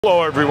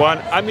Hello everyone,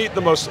 I meet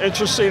the most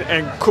interesting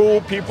and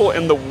cool people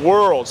in the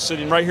world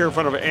sitting right here in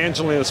front of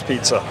Angelina's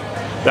Pizza.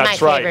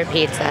 That's right. My favorite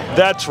pizza.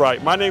 That's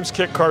right. My name's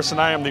Kit Carson.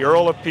 I am the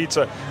Earl of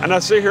Pizza. And I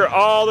sit here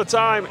all the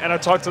time and I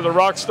talk to the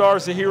rock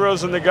stars, the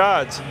heroes, and the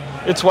gods.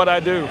 It's what I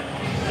do.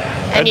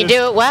 And you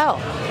do it well.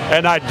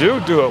 And I do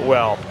it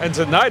well. And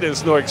tonight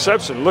is no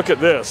exception. Look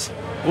at this.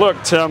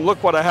 Look, Tim,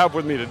 look what I have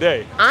with me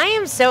today. I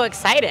am so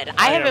excited.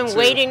 I have been too.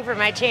 waiting for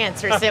my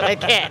chance to sit with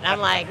Kit. I'm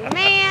like,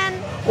 man,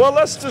 well,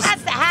 let's just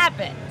has to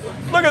happen.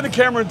 Look at the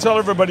camera and tell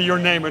everybody your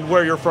name and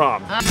where you're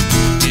from.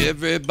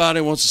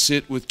 Everybody wants to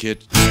sit with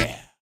Kit. Yeah.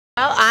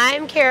 Well,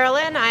 I'm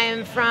Carolyn. I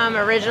am from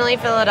originally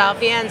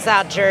Philadelphia and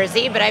South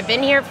Jersey, but I've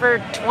been here for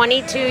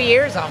 22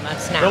 years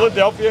almost now.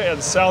 Philadelphia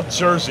and South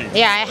Jersey.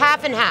 Yeah,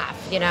 half and half,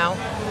 you know.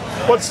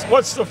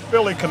 What's the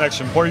Philly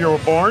connection? Where you were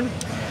born?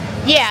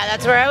 Yeah,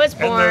 that's where I was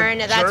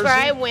born. And that's where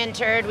I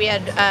wintered. We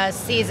had a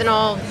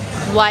seasonal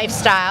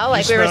lifestyle,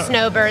 like we were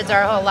snowbirds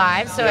our whole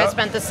lives. So I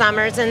spent the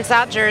summers in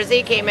South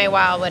Jersey, Cape May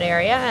Wildwood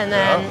area, and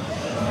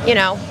then, you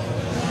know,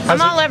 I'm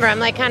all over. I'm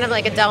like kind of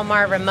like a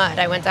Delmarva mutt.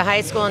 I went to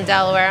high school in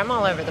Delaware. I'm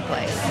all over the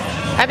place.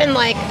 I've been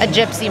like a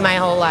gypsy my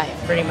whole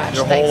life, pretty much,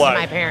 thanks to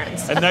my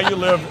parents. And now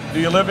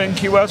do you live in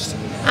Key West?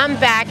 I'm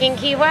back in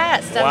Key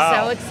West.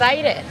 I'm so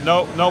excited.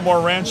 No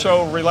more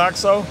Rancho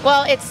Relaxo?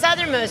 Well, it's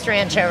southernmost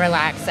Rancho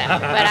Relaxo,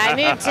 but I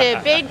moved to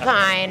Big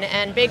Pine,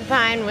 and Big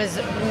Pine was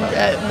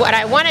what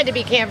I wanted to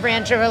be Camp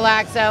Rancho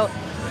Relaxo.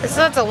 So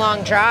that's a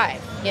long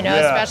drive, you know,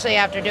 especially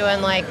after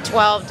doing like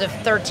 12 to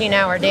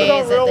 13-hour days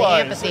at the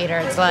amphitheater.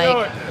 It's like, you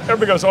know,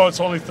 everybody goes, oh,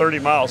 it's only 30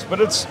 miles, but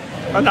it's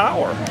an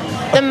hour.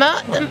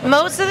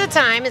 Most of the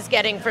time is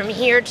getting from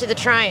here to the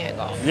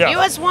Triangle. Yeah.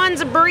 US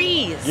 1's a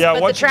breeze. Yeah,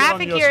 but the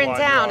traffic here in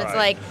town, it's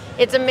like,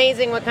 it's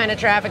amazing what kind of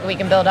traffic we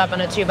can build up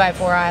on a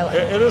 2x4 island.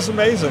 It is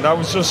amazing. I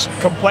was just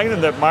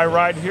complaining that my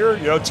ride here,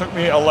 you know, took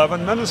me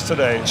 11 minutes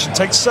today. It should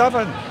take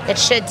 7. It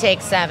should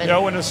take 7. You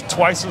know, when it's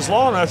twice as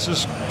long, that's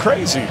just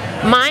crazy.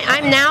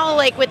 I'm now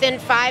like within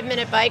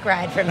 5-minute bike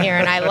ride from here,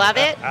 and I love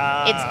it.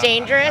 It's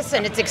dangerous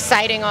and it's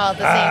exciting all at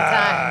the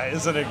same time.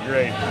 Isn't it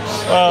great?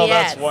 Oh,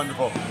 yes. That's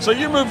wonderful. So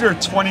you moved here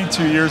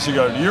 22 years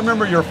ago. Do you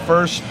remember your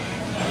first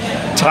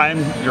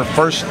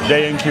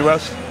day in Key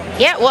West?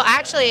 Yeah, well,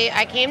 actually,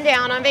 I came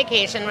down on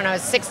vacation when I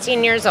was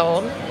 16 years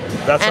old.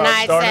 That's how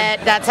it started? Said,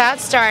 that's how it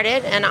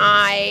started. And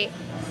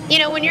you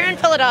know, when you're in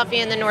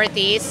Philadelphia in the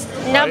Northeast,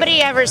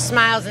 nobody ever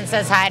smiles and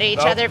says hi to each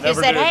other. If you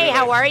said, hey,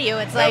 how are you?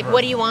 It's like,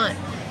 what do you want?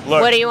 Look,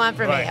 what do you want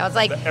from me? I was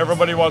like,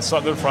 everybody wants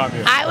something from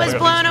you. I was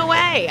blown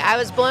away. I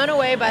was blown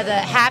away by the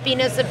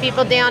happiness of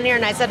people down here.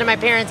 And I said to my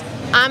parents,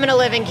 I'm going to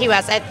live in Key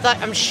West.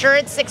 I'm sure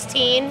at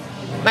 16.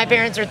 My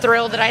parents are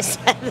thrilled that I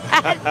said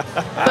that.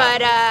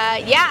 But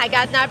yeah, I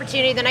got an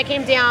opportunity. Then I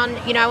came down,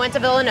 you know, I went to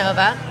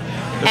Villanova.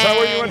 Is that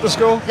where you went to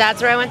school?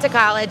 That's where I went to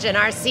college, and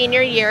our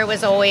senior year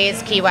was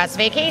always Key West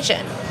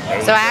vacation.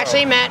 So I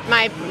actually met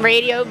my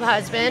radio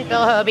husband,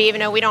 Bill Hoebee, even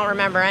though we don't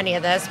remember any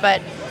of this,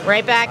 but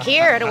right back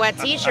here at a wet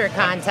t-shirt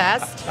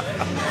contest.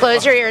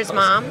 Close your ears,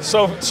 Mom.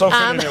 So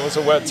fitting it was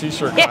a wet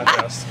t-shirt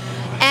contest.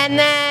 And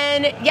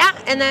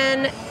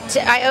then,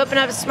 I opened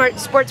up a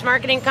sports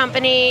marketing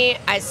company.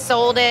 I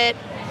sold it,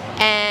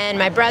 and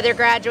my brother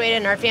graduated,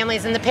 and our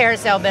family's in the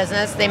parasail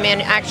business.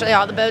 Actually,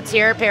 all the boats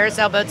here,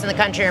 parasail boats in the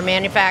country, are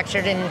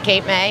manufactured in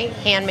Cape May,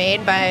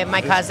 handmade by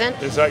my cousin.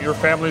 Is that your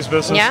family's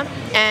business? Yeah.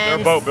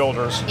 They're boat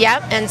builders.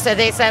 Yep, and so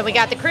they said, we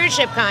got the cruise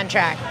ship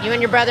contract. You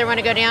and your brother want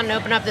to go down and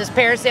open up this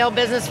parasail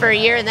business for a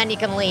year, and then you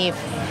can leave.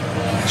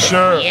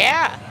 Sure.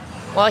 Yeah.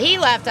 Well, he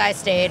left, I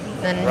stayed,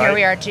 and here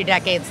we are 2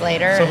 decades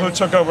later. So who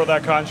took over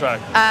that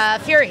contract?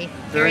 Fury.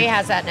 Fury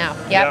has that now.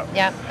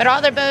 Yep. But all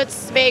their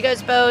boats,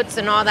 Sebago's boats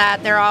and all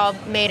that, they're all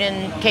made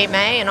in Cape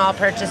May and all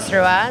purchased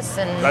through us.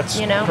 And that's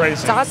crazy.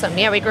 It's awesome.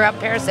 Yeah, we grew up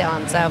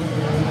parasailing, so.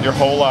 Your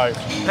whole life?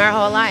 Our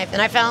whole life. And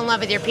I fell in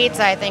love with your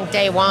pizza, I think,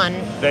 day one.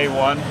 Day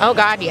one? Oh,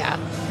 God, yeah.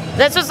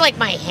 This was like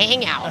my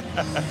hangout.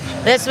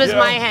 This was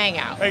my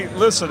hangout. Hey,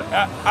 listen,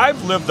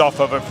 I've lived off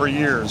of it for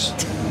years.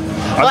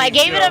 Well, I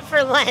gave it up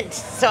for Lent,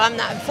 so I'm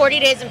not 40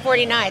 days and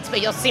 40 nights, but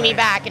you'll see me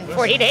back in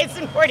 40 days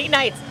and 40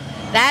 nights.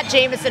 That,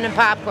 Jameson, and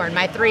popcorn,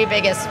 my 3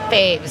 biggest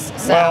faves.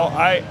 So. Well,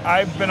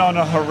 I've been on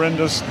a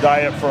horrendous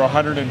diet for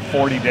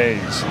 140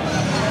 days.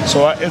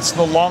 So it's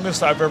the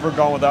longest I've ever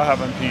gone without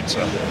having pizza.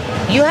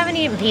 You haven't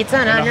eaten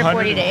pizza in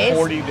 140 days?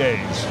 140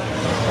 days.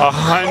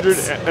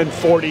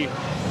 140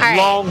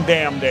 long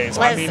damn days.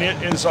 Listen. I mean,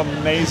 it is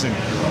amazing.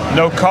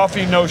 No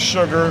coffee, no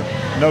sugar,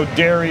 no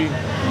dairy,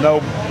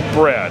 no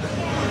bread.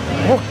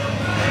 What?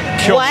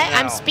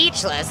 I'm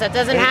speechless. That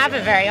doesn't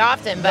happen very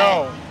often. But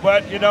no,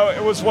 but you know,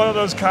 it was one of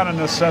those kind of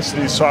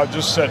necessities. So I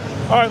just said,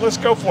 all right, let's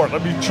go for it.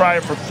 Let me try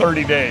it for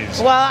 30 days.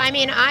 Well, I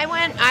mean,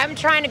 I'm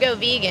trying to go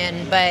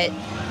vegan, but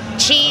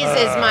cheese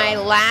is my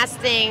last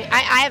thing.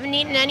 I haven't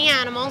eaten any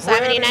animals. I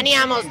haven't eaten any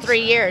animals 3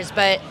 years,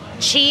 but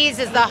cheese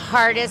is the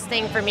hardest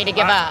thing for me to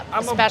give up,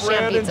 especially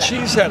on pizza. I'm a bread and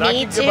cheese head.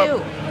 Me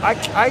too.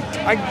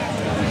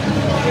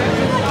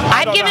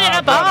 I've given it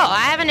up all.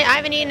 I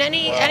haven't eaten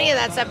any of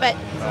that stuff, but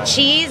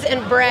cheese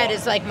and bread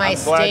is like my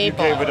staple. I'm glad you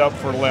gave it up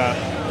for Lent.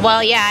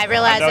 Well, yeah, I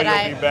realized I know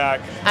that you'll be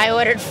back. I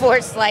ordered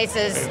 4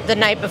 slices the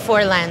night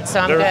before Lent, so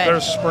I'm good.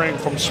 There's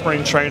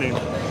spring training.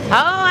 Oh,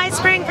 I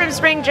spring from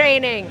spring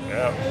training.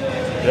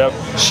 Yep.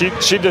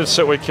 She did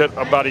sit with Kit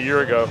about a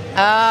year ago.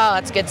 Oh,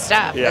 that's good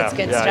stuff. Yeah, That's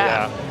good stuff.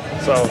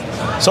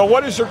 Yeah. So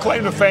what is your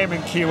claim to fame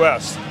in Key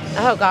West?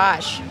 Oh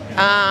gosh.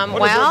 What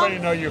does everybody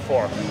know you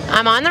for?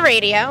 I'm on the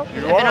radio. I've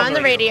been on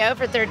the radio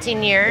for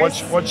 13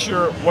 years. What's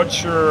your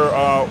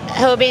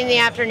Hoebee in the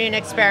Afternoon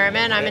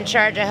Experiment. I'm in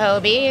charge of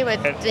Hoebee.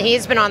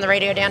 He's been on the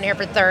radio down here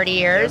for 30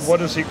 years. And what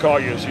does he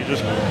call you? Is he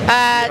just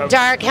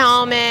Dark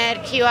Helmet,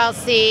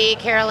 QLC,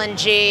 Carolyn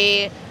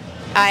G.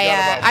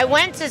 I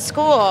went to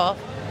school,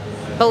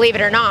 believe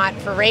it or not,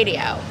 for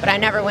radio, but I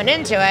never went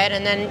into it.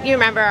 And then you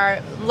remember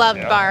our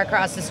loved bar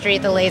across the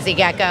street, the Lazy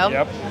Gecko.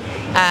 Yep.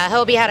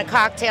 Hoebee had a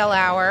cocktail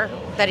hour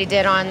that he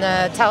did on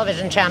the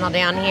television channel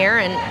down here,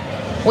 and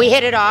we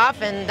hit it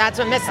off, and that's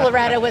when Miss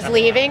Loretta was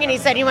leaving, and he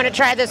said, you want to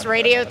try this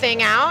radio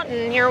thing out?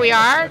 And here we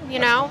are,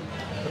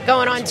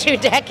 going on 2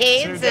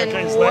 decades. And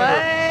what?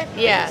 Later.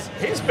 Yeah.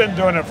 He's been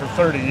doing it for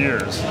 30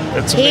 years.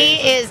 It's amazing.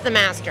 He is the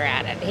master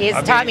at it. He's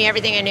taught me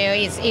everything I knew.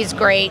 He's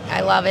great.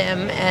 I love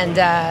him. And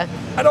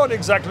I don't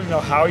exactly know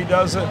how he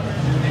does it.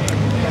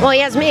 Well, he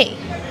has me.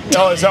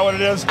 Oh, is that what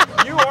it is?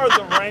 You are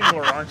the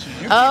wrangler, aren't you? You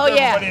keep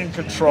everybody in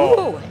control.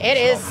 Ooh, it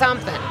is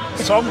something.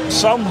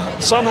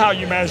 Somehow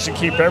you manage to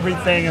keep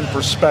everything in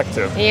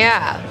perspective.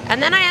 Yeah.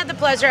 And then I had the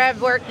pleasure,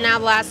 I've worked now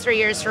the last 3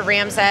 years for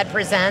Ramsad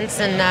Presents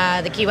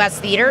and the Key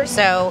West Theater.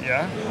 So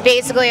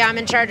basically I'm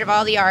in charge of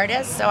all the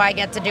artists. So I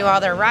get to do all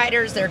their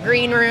writers, their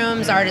green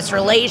rooms, artist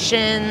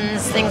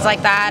relations, things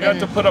like that. You have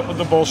to put up with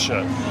the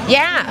bullshit.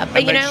 Yeah.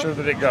 But and make sure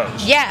that it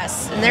goes.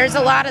 Yes. And there's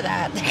a lot of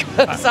that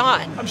goes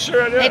on. I'm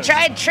sure it is. They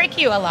try to trick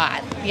you a lot,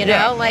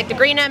 like the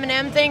green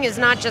M&M thing is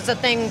not just a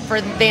thing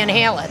for Van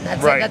Halen.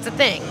 That's a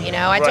thing,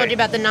 I told you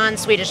about the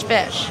non-Swedish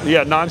fish.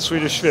 Yeah,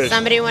 non-Swedish fish.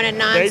 Somebody wanted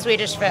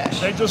non-Swedish fish.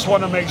 They just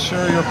want to make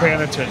sure you're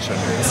paying attention.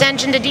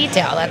 Attention to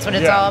detail, that's what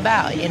it's all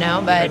about, But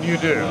and you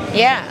do.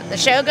 Yeah, the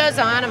show goes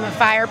on. I'm a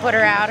fire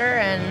putter-outer,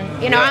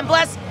 and I'm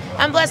blessed.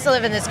 I'm blessed to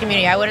live in this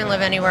community. I wouldn't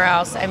live anywhere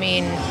else. I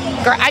mean,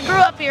 I grew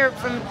up here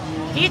from.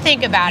 If you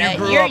think about it,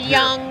 you're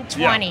young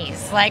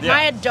 20s. Like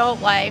my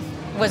adult life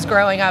was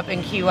growing up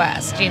in Key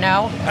West,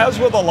 As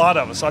with a lot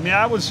of us. I mean,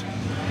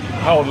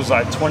 how old was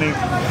I?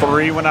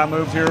 23 when I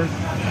moved here.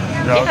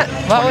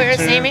 Yeah, well, we were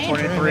the same age.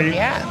 23.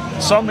 Yeah.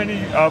 So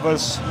many of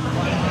us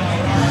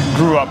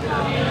grew up here.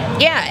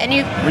 Yeah, and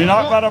you. We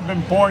might have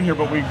been born here,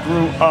 but we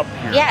grew up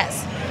here.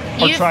 Yes.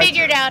 You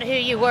figured out who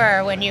you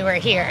were when you were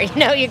here.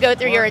 You go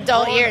through your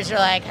adult years, you're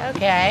like,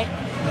 okay.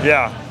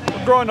 Yeah.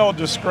 We're growing old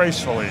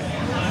disgracefully.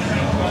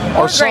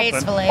 Or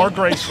gracefully. Or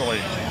gracefully.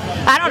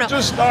 I don't know.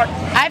 Just not.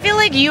 I feel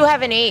like you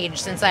haven't aged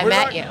since I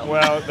met you.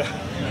 Well,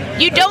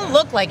 you don't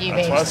look like you've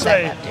aged since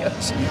I met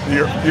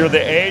you. You're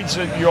the age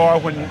that you are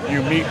when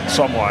you meet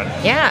someone.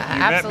 Yeah,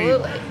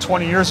 absolutely. You met me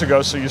 20 years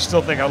ago, so you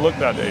still think I look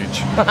that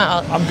age.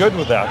 Well, I'm good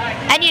with that.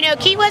 And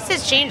Key West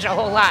has changed a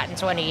whole lot in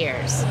 20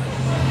 years.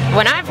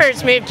 When I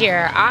first moved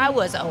here, I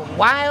was a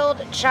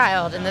wild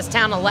child, and this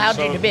town allowed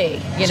you to be,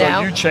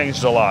 So you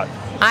changed a lot.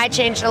 I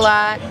changed a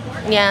lot,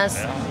 yes.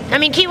 Yeah. I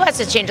mean, Key West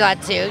has changed a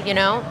lot too,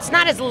 It's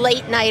not as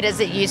late night as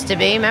it used to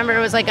be. Remember, it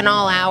was like an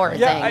all-hour thing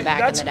back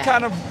in the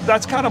day.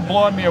 That's kind of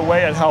blowing me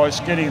away at how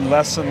it's getting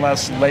less and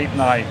less late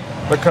night,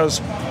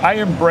 because I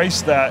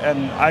embrace that,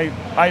 and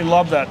I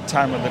love that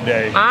time of the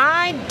day.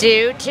 I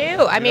do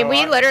too. I mean,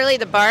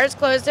 the bars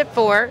closed at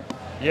 4.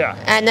 Yeah.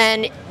 And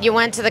then you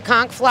went to the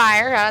Conch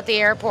Flyer out at the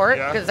airport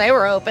because they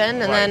were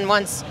open. And then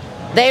once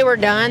they were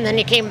done, then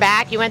you came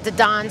back. You went to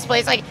Don's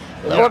place,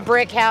 or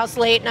Brick House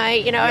late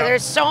night.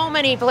 There's so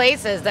many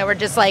places that were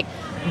just like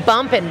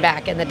bumping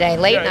back in the day,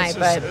 late night.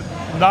 But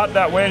not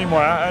that way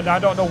anymore. And I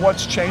don't know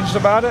what's changed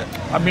about it.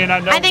 I mean,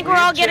 I think we're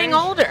all getting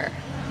older.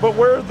 But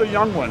where are the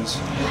young ones?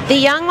 The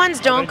young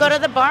ones don't go to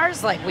the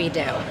bars like we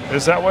do.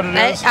 Is that what it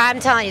is? I'm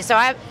telling you. So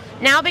I've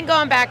now been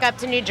going back up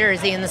to New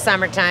Jersey in the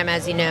summertime,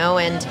 as you know,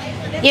 and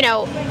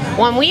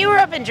when we were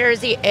up in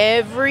Jersey,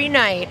 every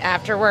night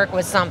after work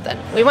was something.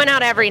 We went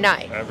out every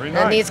night. Every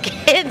night. And these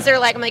kids are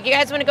like, I'm like, you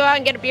guys want to go out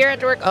and get a beer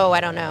after work? Oh, I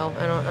don't know.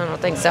 I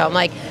don't think so. I'm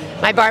like,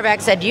 my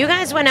barback said, you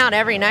guys went out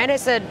every night? I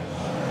said,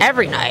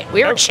 every night.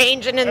 We were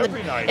changing in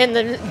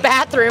the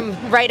bathroom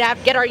right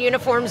after, get our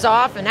uniforms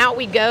off, and out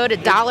we go to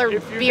dollar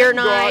beer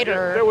night.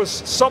 Or there was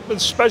something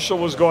special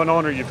was going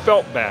on, or you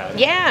felt bad.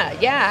 Yeah.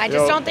 I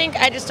just don't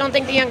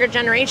think the younger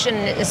generation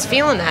is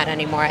feeling that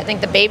anymore. I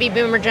think the baby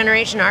boomer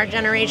generation, our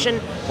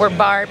generation, we're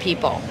bar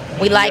people.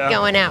 We like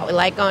going out. We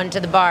like going to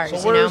the bars.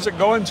 So where is it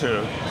going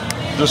to?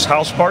 Just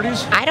house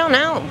parties? I don't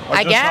know.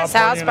 I guess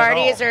house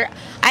parties or.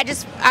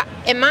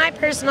 In my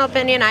personal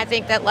opinion, I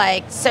think that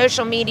like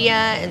social media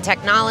and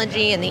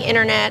technology and the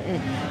internet and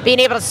being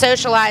able to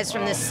socialize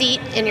from the seat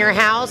in your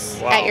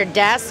house at your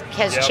desk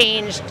has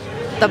changed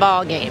the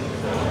ball game.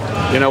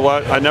 You know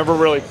what? I never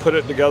really put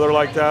it together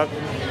like that.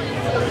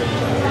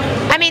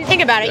 I mean,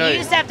 think about it. You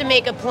used to have to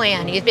make a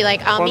plan. You'd be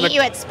like, I'll meet you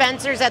at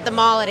Spencer's at the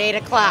mall at 8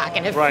 o'clock.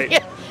 And if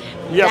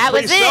Yeah, that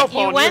was pre-cell it.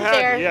 phone, You went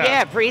there. yeah.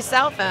 Yeah,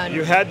 pre-cell phone.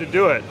 You had to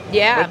do it.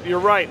 Yeah. But you're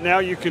right. Now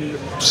you can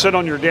sit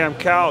on your damn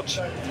couch,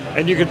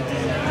 and you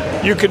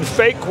can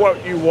fake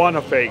what you want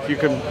to fake. You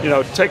can,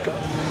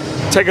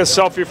 take a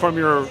selfie from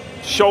your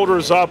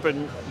shoulders up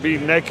and be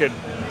naked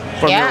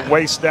from your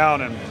waist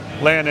down and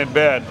laying in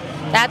bed.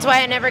 That's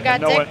why I never got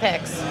dick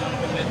pics.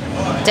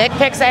 Dick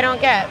pics I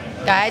don't get.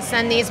 Guys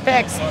send these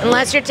pics.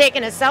 Unless you're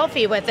taking a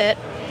selfie with it,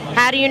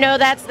 how do you know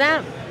that's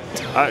them?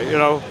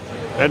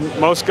 And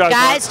most guys.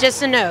 Guys,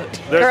 just a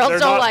note. Girls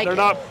don't like it.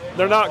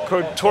 They're not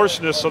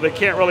contortionists, so they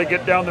can't really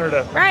get down there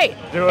to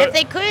do it. If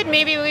they could,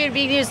 maybe we would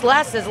be used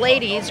less as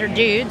ladies or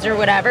dudes or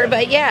whatever.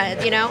 But yeah,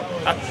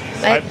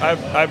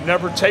 I've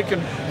never taken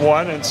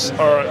one or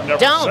never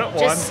sent one.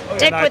 Just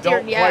stick with I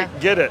don't quite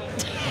get it.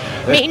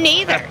 Me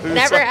neither.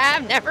 Never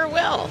have, never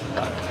will.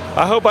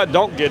 I hope I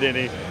don't get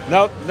any.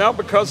 Now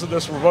because of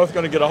this, we're both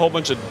going to get a whole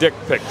bunch of dick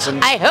pics.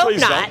 And I hope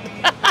please not.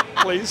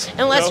 Please.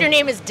 Unless your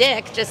name is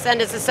Dick, just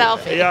send us a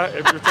selfie. Yeah,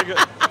 if you're taking,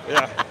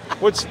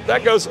 Which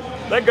that goes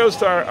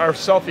to our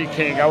selfie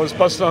king. I was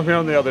busting on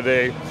him the other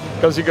day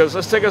because he goes,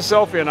 "Let's take a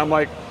selfie," and I'm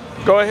like,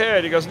 "Go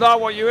ahead." He goes, "No, I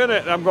want you in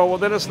it," and I'm going, "Well,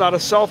 then it's not a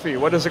selfie.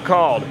 What is it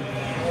called?"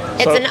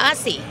 It's an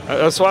ussy.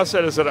 That's what I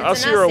said. Is it an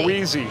ussy or a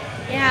wheezy?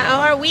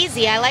 Yeah, or a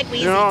wheezy. I like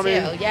wheezy too.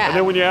 Yeah. And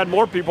then when you add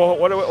more people,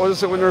 what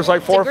is it when there's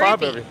like 4 or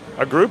 5 of you?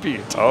 A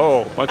groupie.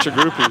 Oh, bunch of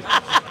groupies.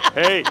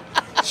 Hey,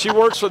 she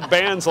works with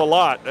bands a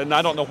lot, and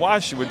I don't know why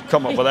she would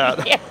come up with that.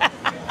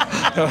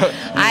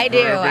 I do.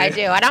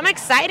 And I'm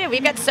excited.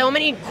 We've got so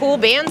many cool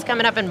bands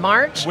coming up in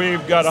March.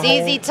 We've got a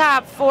ZZ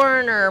Top,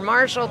 Foreigner,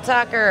 Marshall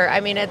Tucker. I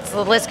mean,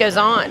 the list goes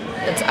on.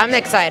 I'm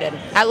excited.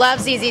 I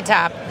love ZZ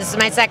Top. This is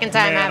my second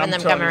time having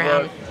them come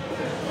around.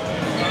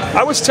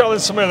 I was telling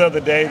somebody the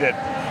other day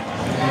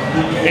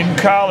that in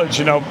college,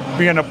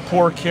 being a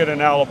poor kid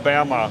in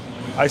Alabama,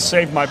 I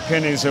saved my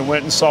pennies and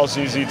went and saw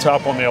ZZ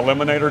Top on the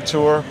Eliminator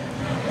tour.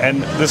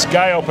 And this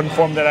guy opened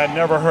for him that I'd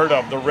never heard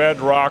of, the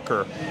Red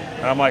Rocker.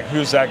 And I'm like,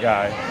 who's that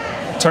guy?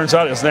 Turns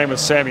out his name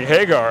is Sammy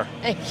Hagar.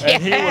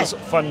 And he was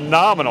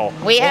phenomenal.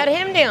 We had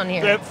him down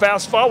here.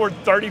 Fast forward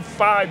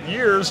 35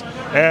 years,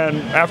 and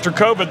after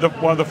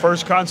COVID, one of the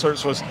first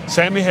concerts was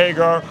Sammy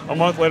Hagar. A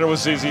month later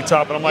was ZZ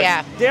Top. And I'm like,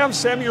 damn,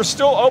 Sammy, you're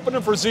still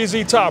opening for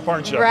ZZ Top,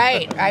 aren't you?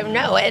 Right, I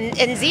know.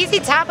 And ZZ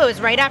Top was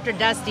right after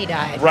Dusty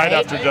died. Right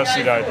after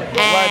Dusty died.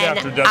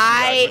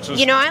 I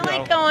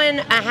like going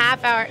a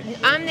half hour.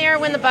 I'm there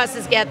when the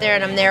buses get there,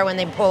 and I'm there when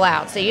they pull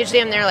out. So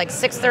usually I'm there like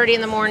 6:30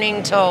 in the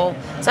morning till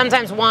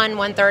sometimes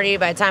 1:30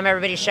 by the time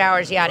everybody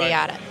showers, yada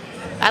yada.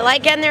 I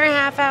like getting there a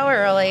half hour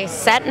early,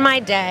 setting my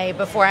day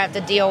before I have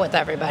to deal with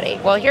everybody.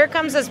 Well, here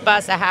comes this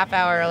bus a half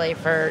hour early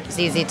for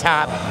ZZ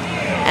Top,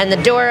 and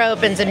the door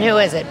opens, and who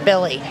is it?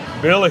 Billy.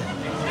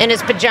 In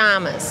his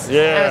pajamas.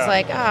 Yeah. I was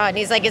like, oh, and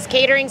he's like, is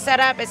catering set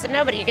up? I said,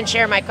 no, but you can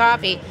share my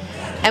coffee.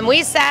 And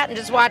we sat and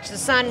just watched the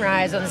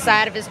sunrise on the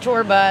side of his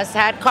tour bus,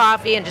 had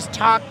coffee, and just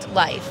talked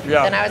life.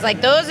 Yeah. And I was like,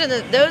 those are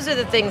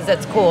the things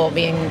that's cool,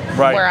 being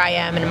where I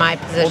am in my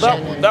position.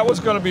 Well, that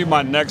was going to be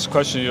my next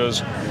question.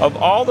 Is of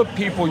all the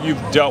people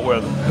you've dealt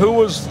with, who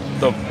was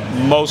the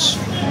most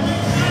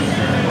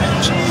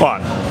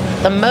fun?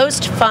 The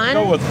most fun?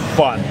 Go with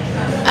fun.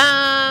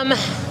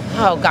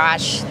 Oh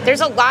gosh,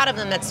 there's a lot of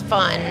them that's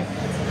fun.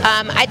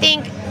 I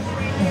think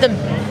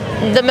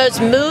the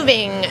most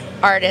moving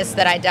artist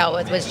that I dealt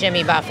with was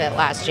Jimmy Buffett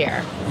last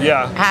year.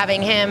 Yeah.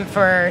 Having him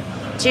for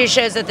 2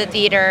 shows at the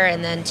theater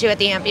and then 2 at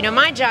the amp.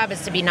 My job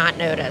is to be not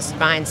noticed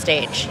behind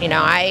stage.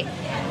 I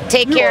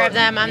take care of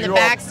them. I'm the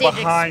backstage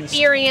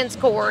experience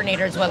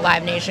coordinator is what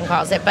Live Nation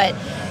calls it. But,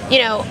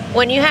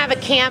 when you have a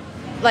camp,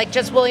 like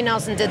just Willie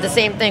Nelson did the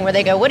same thing where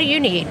they go, what do you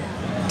need?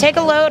 Take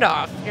a load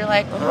off. You're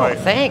like, oh,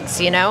 thanks,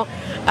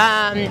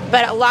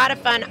 But a lot of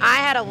fun. I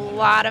had a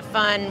lot of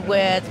fun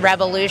with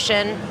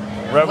Revolution.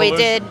 We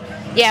did.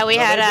 Yeah, we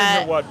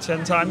had what,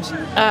 10 times? Okay,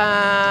 maybe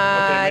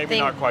I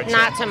think not quite 10.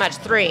 Not so much,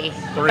 3.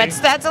 But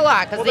that's a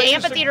lot because the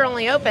amphitheater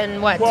only opened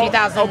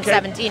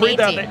 2017,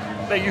 18.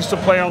 They used to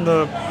play on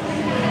the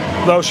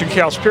Ocean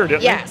Cows Pier,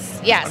 didn't they?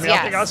 Yes. I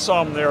think I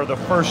saw them there the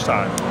first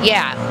time.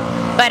 Yeah,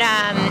 but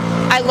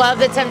I love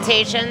the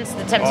Temptations.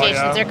 The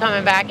Temptations are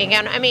coming back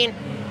again. I mean,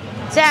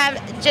 to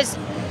have just.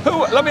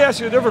 Let me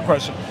ask you a different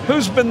question.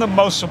 Who's been the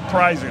most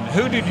surprising?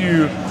 Who did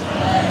you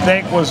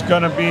think was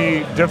going to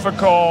be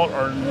difficult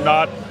or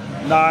not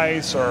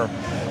nice, or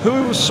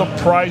who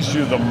surprised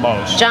you the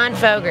most? John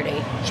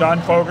Fogerty. John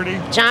Fogerty?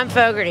 John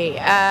Fogerty. He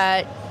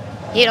had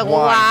a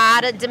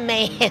lot of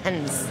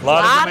demands. A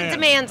lot of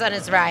demands on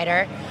his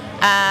rider.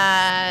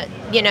 And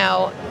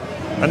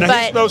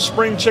he's no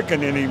spring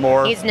chicken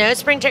anymore. He's no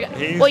spring chicken.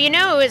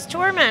 His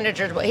tour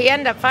manager, he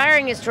ended up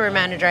firing his tour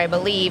manager, I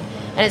believe,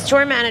 and his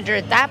tour manager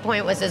at that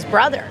point was his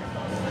brother.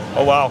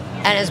 Oh, wow.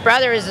 And his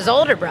brother is his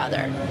older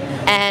brother.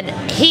 And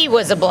he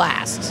was a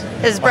blast.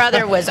 His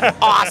brother was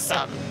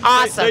awesome.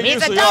 Awesome. He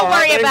said, don't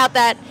worry about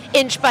that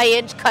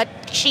inch-by-inch cut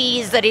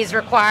cheese that he's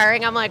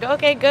requiring. I'm like,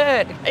 okay,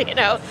 good. It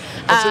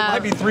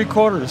might be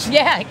 3/4.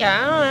 Yeah, I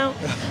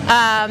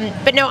don't know.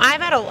 But no,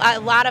 I've had a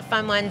lot of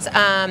fun ones.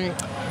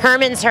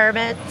 Herman's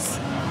Hermits.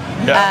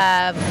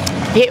 Yeah.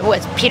 It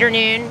was Peter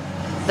Noon,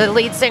 the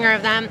lead singer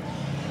of them.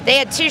 They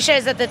had 2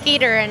 shows at the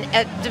theater,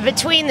 and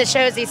between the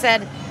shows, he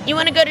said, "You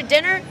want to go to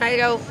dinner?" I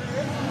go,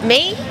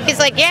 "Me?" He's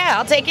like, "Yeah,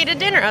 I'll take you to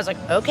dinner." I was like,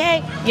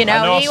 "Okay." You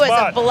know, he was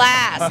a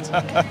blast.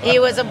 He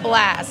was a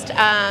blast.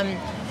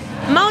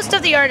 Most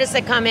of the artists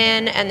that come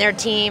in and their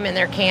team and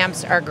their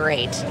camps are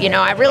great. You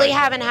know, I really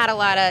haven't had a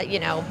lot of, you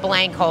know,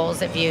 blank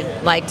holes, if you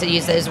like to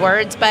use those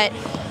words, but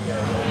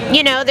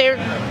you know,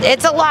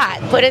 it's a lot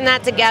putting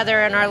that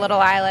together in our little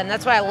island.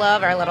 That's why I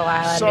love our little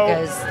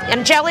island,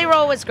 and Jelly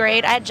Roll was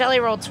great. I had Jelly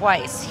Roll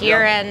twice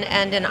here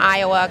and in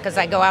Iowa, because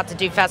I go out to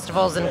do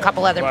festivals in a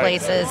couple other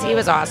places. He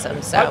was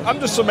awesome. So I'm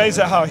just amazed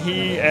at how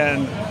he's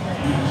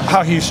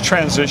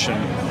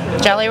transitioned.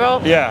 Jelly Roll?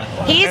 Yeah.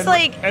 He's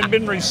and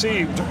been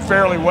received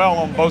fairly well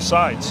on both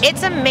sides.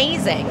 It's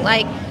amazing.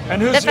 Like,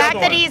 the fact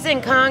that he's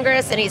in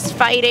Congress and he's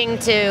fighting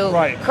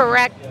to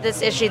correct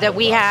this issue that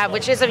we have,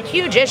 which is a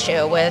huge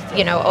issue with,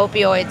 you know,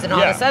 opioids and all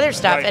this other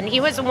stuff. And he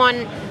was the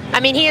one, I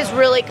mean, he has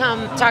really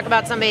talk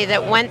about somebody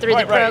that went through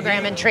the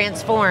program and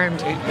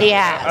transformed. He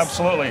has.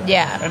 Absolutely.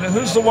 Yeah. And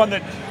who's the one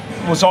that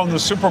was on the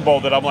Super Bowl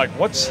that I'm like,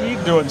 what's he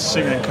doing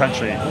singing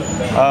country?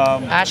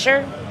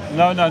 Usher?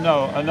 No.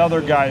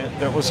 Another guy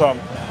that was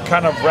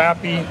kind of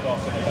rappy.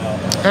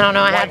 I don't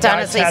know. I have to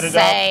honestly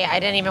say I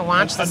didn't even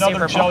watch the Super Bowl.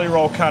 Another Jelly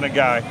Roll kind of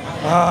guy.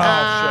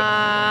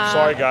 Oh, shit.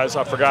 Sorry, guys.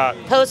 I forgot.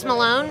 Post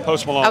Malone?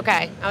 Post Malone.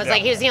 Okay. I was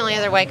like, he was the only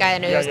other white guy I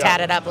knew who was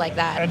tatted up like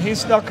that. And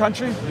he's now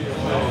country?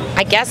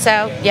 I guess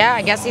so. Yeah,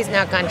 I guess he's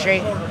now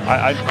country.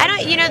 I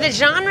don't, you know, the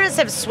genres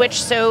have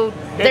switched so,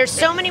 there's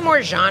so many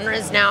more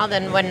genres now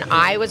than when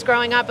I was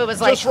growing up. It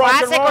was like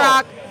classic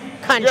rock,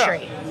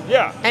 country,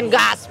 and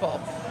gospel.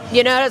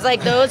 You know, it was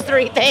like those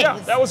 3 things. Yeah,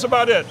 that was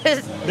about it.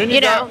 Then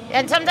you know,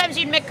 and sometimes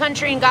you'd mix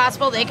country and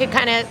gospel. They could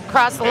kind of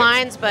cross the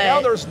lines, but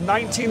now there's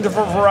 19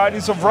 different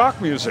varieties of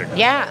rock music.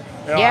 Yeah,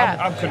 you know,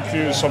 I'm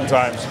confused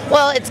sometimes.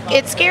 Well,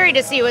 it's scary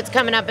to see what's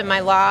coming up in my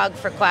log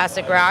for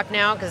classic rock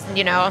now, because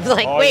you know I'm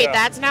like, wait,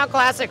 that's now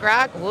classic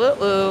rock. Woo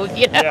woo,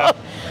 you know.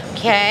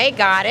 Okay,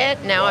 got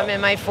it. Now I'm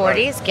in my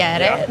 40s.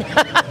 Get it.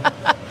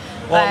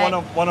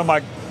 Well,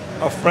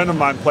 a friend of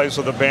mine plays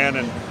with a band,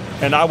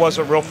 and I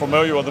wasn't real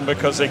familiar with them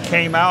because they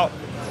came out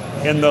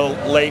in the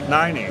late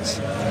 90s.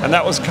 And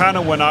that was kind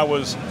of when I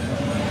was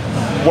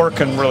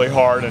working really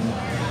hard.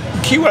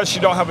 And Key West,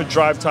 you don't have a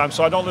drive time,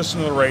 so I don't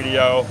listen to the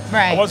radio.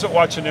 Right. I wasn't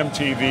watching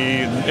MTV,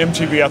 and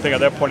MTV, I think, at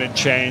that point had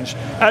changed.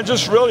 And it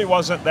just really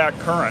wasn't that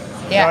current.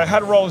 Yeah. You know, I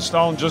had Rolling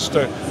Stone just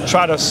to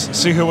try to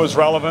see who was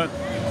relevant,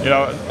 you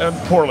know, and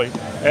poorly.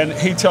 And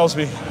he tells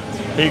me,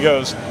 he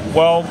goes,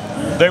 well,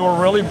 they were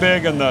really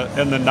big in the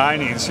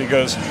 90s. He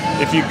goes,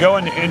 if you go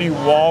into any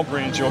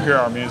Walgreens, you'll hear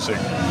our music.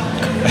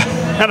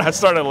 And I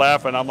started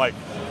laughing. I'm like,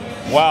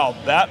 wow,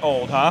 that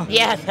old, huh?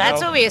 Yeah,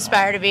 that's what we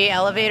aspire to be,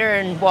 elevator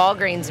and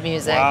Walgreens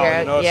music. Wow,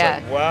 you know,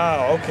 it's like,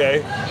 wow, okay.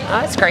 Oh,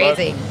 that's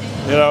crazy.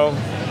 But, you know,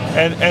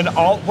 and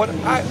all what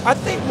I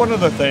think one of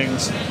the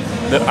things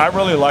that I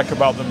really like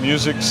about the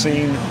music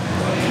scene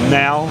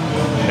now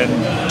in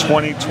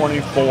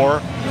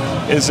 2024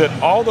 is that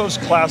all those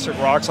classic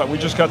rocks, like we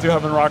just got through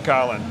having Rock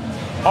Island,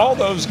 all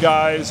those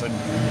guys,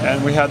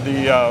 and we had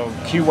the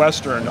Key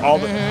Western, all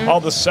the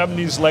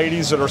 70s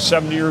ladies that are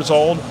 70 years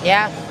old.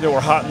 Yeah. They were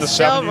hot in the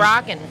 70s. Still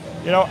rocking.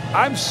 You know,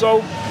 I'm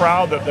so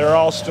proud that they're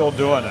all still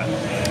doing it.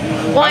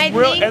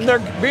 Well, and they're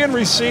being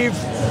received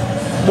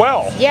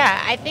well. Yeah,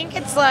 I think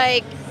it's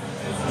like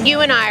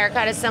you and I are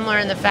kind of similar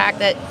in the fact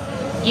that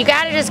you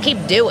got to just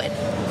keep doing.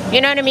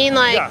 You know what I mean?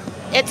 Like,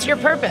 it's your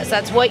purpose.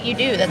 That's what you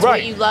do. That's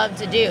what you love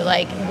to do.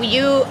 Like,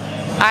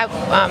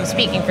 I'm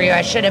speaking for you,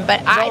 I shouldn't,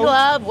 but I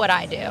love what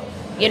I do.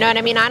 You know what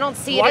I mean? I don't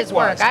see it as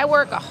work. I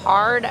work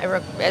hard,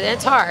 and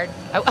it's hard.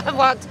 I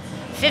walked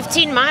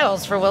 15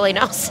 miles for Willie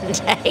Nelson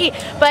Day,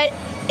 but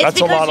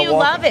it's because you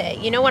love it.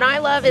 You know what I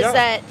love is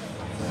that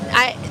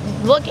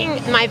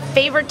my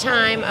favorite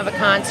time of a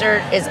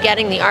concert is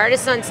getting the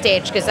artists on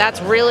stage, because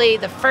that's really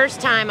the first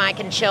time I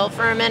can chill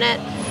for a minute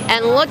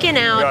and looking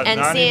out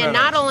and seeing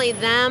not only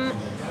them,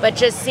 but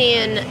just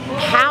seeing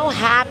how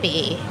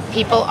happy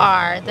people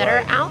are that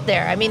are out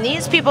there. I mean,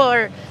 these people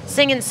are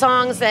singing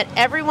songs that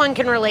everyone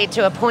can relate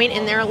to a point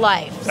in their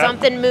life.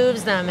 Something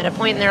moves them at a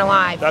point in their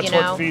life. That's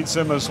what feeds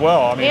them as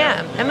well. I mean,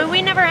 I mean,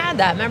 we never had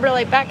that. Remember,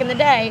 like back in the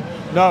day,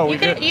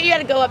 you had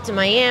to go up to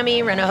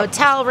Miami, rent a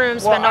hotel room,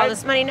 spend all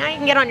this money. Now you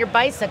can get on your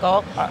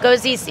bicycle, go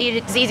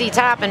ZZ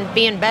Top, and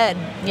be in bed,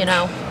 you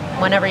know,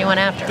 whenever you want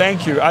after.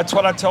 Thank you. That's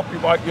what I tell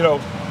people. You know,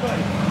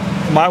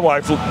 my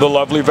wife, the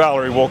lovely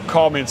Valerie, will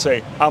call me and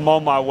say, I'm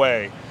on my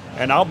way.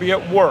 And I'll be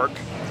at work.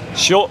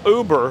 She'll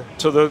Uber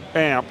to the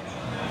amp.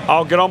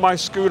 I'll get on my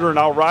scooter and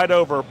I'll ride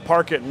over,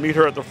 park it, and meet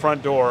her at the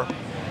front door.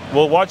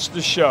 We'll watch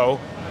the show.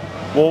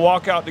 We'll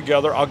walk out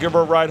together. I'll give her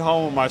a ride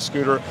home on my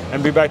scooter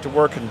and be back to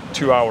work in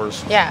 2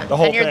 hours. Yeah, the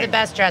whole and you're thing. The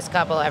best dressed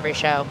couple every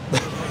show.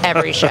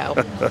 Every show.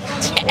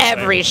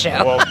 Every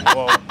show.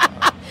 Well,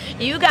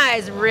 you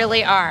guys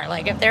really are.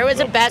 Like, if there was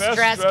a best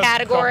dressed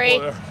category,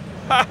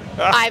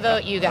 I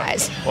vote you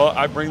guys. Well,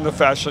 I bring the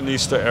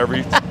fashionista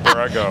everywhere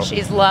I go.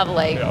 She's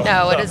lovely. Yeah.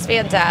 No, it is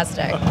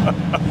fantastic.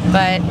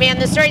 But man,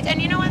 the stories,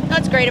 and you know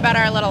what's great about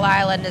our little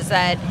island is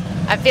that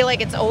I feel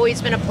like it's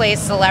always been a place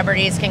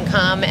celebrities can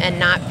come and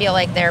not feel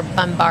like they're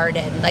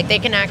bombarded. Like they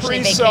can actually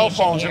vacation Pre-cell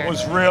phones, here. it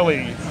was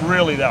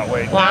really that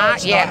way. Well, Now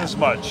it's not as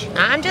much.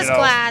 I'm just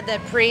glad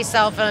that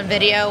pre-cell phone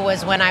video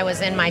was when I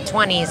was in my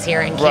 20s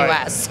here in Key Right.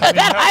 West. So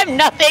that I have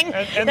nothing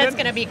and that's then-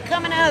 going to be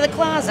coming out of the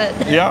closet.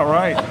 Yeah,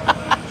 right.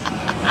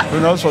 Who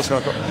knows what's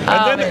going to come?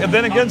 And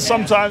then again,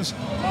 sometimes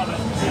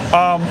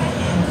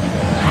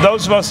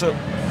those of us that,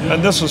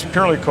 and this was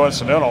purely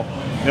coincidental,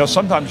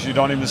 sometimes you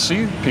don't even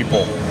see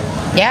people.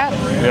 Yeah.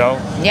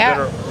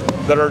 Yeah.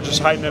 That are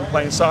just hiding in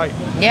plain sight.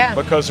 Yeah.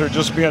 Because they're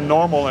just being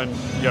normal, and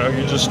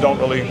you just don't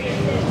really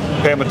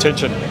pay them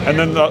attention. And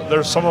then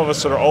there's some of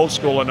us that are old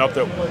school enough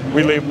that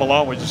we leave them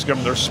alone. We just give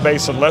them their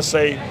space unless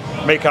they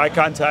make eye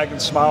contact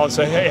and smile and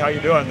say, "Hey, how you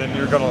doing?" Then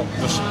you're gonna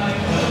just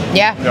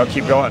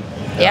keep going.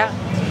 Yeah.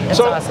 That's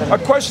so awesome. A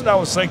question I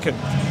was thinking.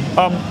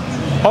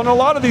 On a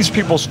lot of these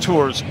people's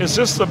tours, is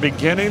this the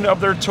beginning of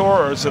their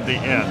tour or is it the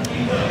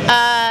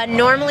end?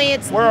 Normally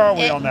it's... Where are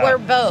we on that? We're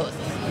both.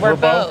 We're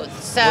both.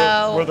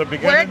 So we're the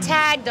beginning? we're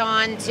tagged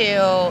on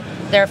to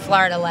their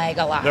Florida leg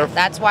a lot.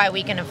 That's why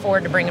we can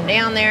afford to bring them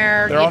down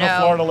there. They're on the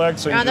Florida leg.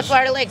 They're on the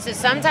Florida leg. So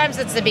sometimes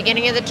it's the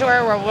beginning of the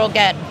tour where we'll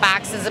get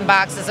boxes and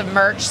boxes of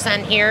merch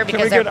sent here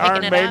because they're picking it up. Can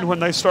we get Iron Maiden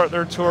when they start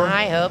their tour?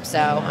 I hope so.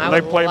 I When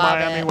they would play love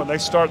Miami, it. when they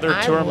start their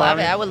tour in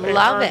Miami? I would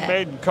love it. Iron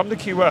Maiden, come to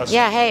Key West.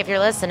 Yeah, hey, if you're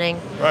listening.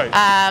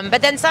 Right.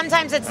 But then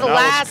sometimes it's And the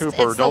Alice last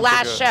Cooper, it's the don't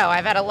last forget. show.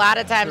 I've had a lot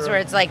of times where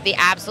it's like the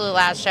absolute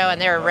last show and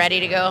they're ready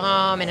to go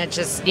home and it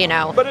just,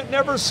 But it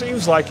never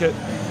seems like it.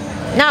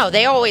 No,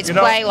 they always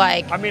play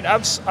like... I mean,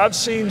 I've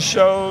seen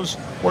shows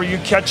where you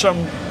catch them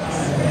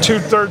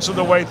 2/3 of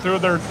the way through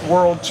their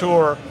world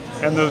tour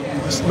and the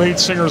lead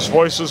singer's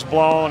voice is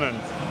blown and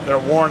they're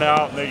worn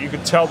out and you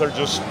can tell they're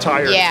just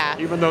tired. Yeah.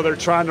 Even though they're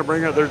trying to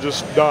bring it, they're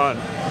just done.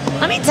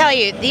 Let me tell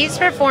you, these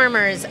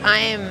performers, I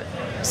am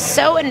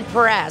so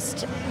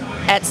impressed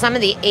at some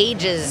of the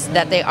ages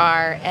that they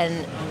are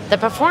and the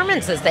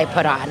performances they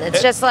put on.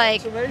 It's just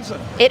like... It's amazing.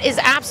 It is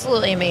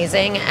absolutely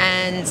amazing,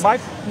 and...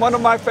 One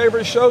of my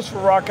favorite shows for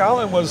Rock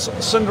Island was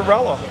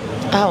Cinderella.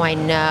 Oh, I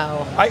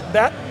know.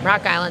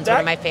 Rock Island's one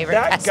of my favorite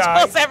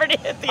festivals ever to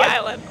hit the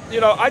island.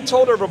 I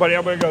told everybody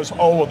goes,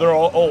 oh, well, they're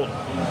all old.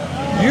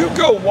 You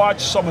go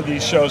watch some of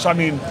these shows. I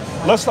mean,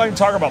 let's not even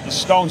talk about the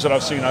Stones that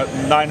I've seen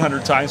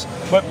 900 times.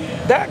 But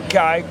that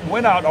guy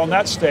went out on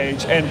that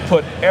stage and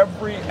put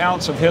every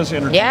ounce of his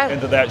energy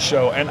into that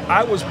show. And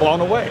I was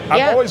blown away.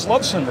 I've always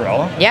loved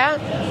Cinderella. Yeah.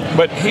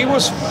 But he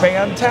was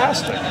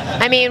fantastic.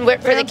 I mean,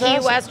 for the Key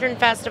Western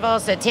Festival,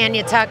 so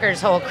Tanya Tucker's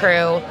whole crew,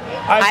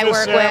 I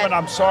work with. And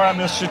I'm sorry I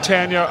missed you,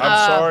 Tanya.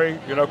 I'm sorry.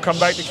 Come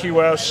back to Key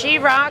West. She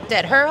rocked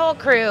it. Her whole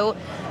crew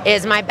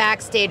is my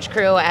backstage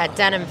crew at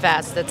Denim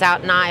Fest that's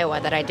out in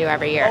Iowa that I do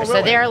every year. Oh, really?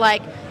 So they're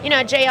like,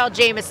 JL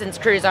Jameson's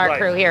crew's our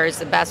crew here is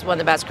one of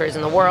the best crews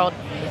in the world.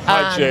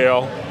 Hi,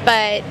 JL.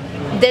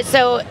 But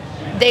so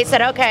they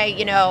said, okay,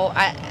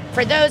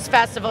 for those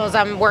festivals,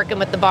 I'm working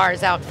with the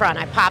bars out front.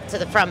 I pop to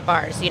the front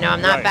bars.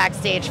 I'm not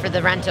backstage for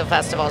the rental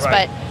festivals.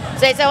 Right. But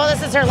so they said, well,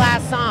 this is her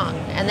last song.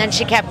 And then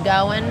she kept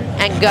going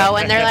and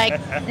going. They're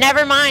like,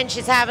 never mind,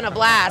 she's having a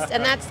blast.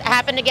 And that's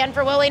happened again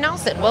for Willie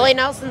Nelson. Willie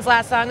Nelson's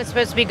last song is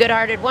supposed to be Good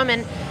Hearted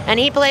Woman. And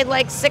he played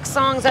like 6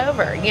 songs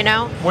over,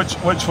 Which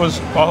was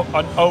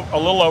a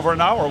little over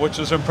an hour, which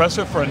is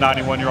impressive for a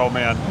 91-year-old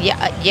man.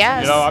 Yeah,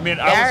 yes.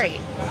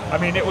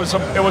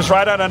 It was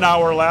right at an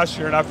hour last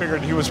year, and I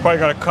figured he was probably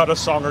going to cut a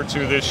song or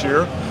two this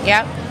year.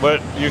 Yep.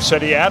 But you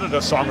said he added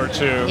a song or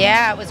two.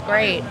 Yeah, it was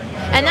great.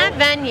 And that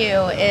venue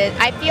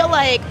I feel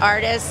like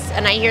artists,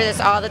 and I hear this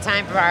all the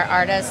time from our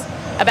artists,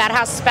 about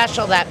how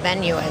special that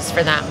venue is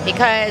for them.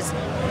 Because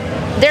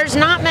there's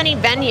not many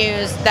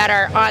venues that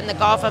are on the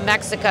Gulf of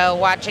Mexico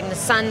watching the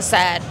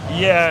sunset.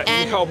 Yeah,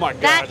 and oh my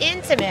God. that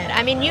intimate.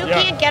 I mean, you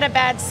can't get a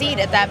bad seat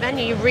at that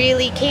venue. You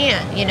really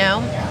can't,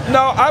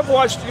 No, I've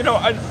watched,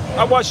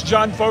 I watched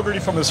John Fogerty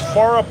from as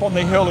far up on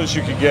the hill as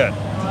you could get.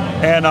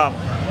 And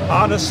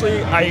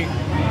honestly, I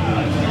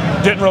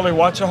didn't really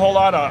watch a whole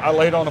lot. I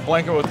laid on a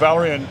blanket with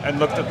Valerie and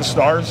looked at the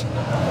stars.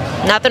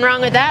 Nothing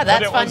wrong with that.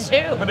 That's fun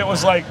too. But it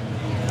was like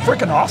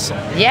freaking awesome.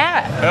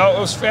 Yeah. It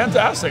was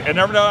fantastic. And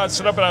every now and then I'd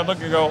sit up and I'd look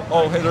and go,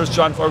 oh, hey, there's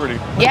John Fogerty.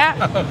 Yeah.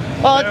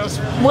 Well,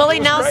 Willie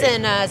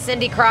Nelson, great.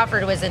 Cindy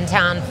Crawford was in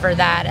town for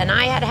that. And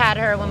I had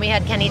her when we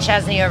had Kenny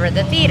Chesney over at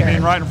the theater. You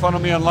mean right in front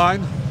of me in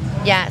line?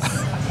 Yes.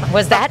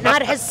 Was that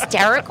not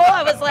hysterical?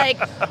 I was like,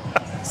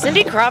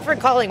 Cindy Crawford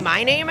calling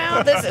my name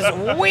out? This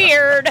is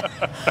weird.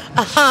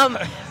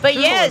 But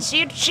yeah,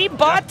 she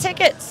bought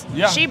tickets.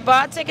 Yeah. She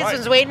bought tickets and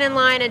was waiting in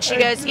line, and she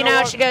goes,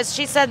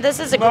 she said, this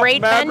is a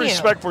great mad venue.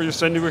 respect for you,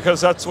 Cindy,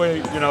 because that's the way,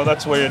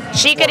 that's the way it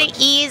She could have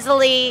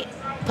easily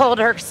pulled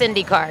her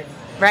Cindy card,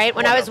 right?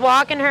 When I was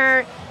walking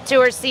her to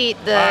her seat,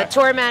 the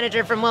tour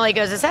manager from Willie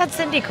goes, is that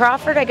Cindy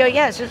Crawford? I go,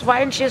 yes. Why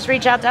didn't she just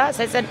reach out to us?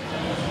 I said,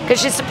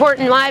 because she's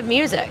supporting live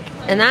music.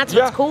 And that's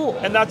what's cool.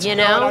 And that's, you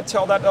know, know? and I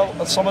tell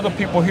that some of the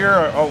people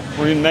here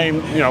remain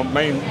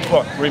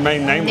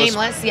nameless.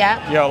 Nameless,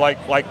 yeah. Yeah,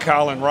 like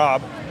Kyle and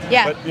Rob.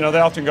 Yeah. But, they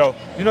often go,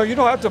 you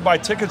don't have to buy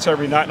tickets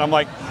every night. And I'm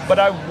like, but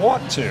I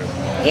want to.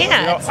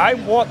 Yeah. I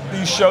want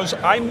these shows.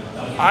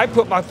 I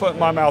put my foot in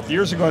my mouth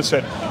years ago and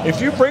said,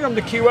 if you bring them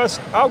to Key West,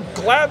 I'll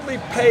gladly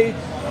pay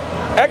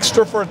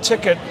extra for a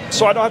ticket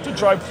so I don't have to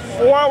drive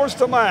 4 hours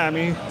to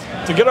Miami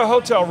to get a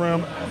hotel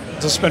room,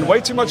 to spend way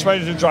too much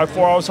money to drive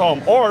 4 hours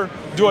home, or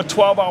do a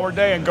 12-hour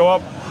day and go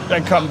up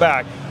and come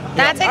back.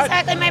 That's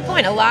exactly my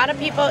point. A lot of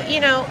people, the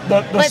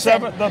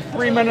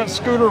 3-minute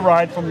scooter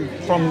ride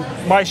from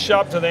my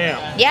shop to the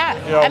Amp.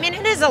 Yeah, I mean,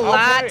 it is a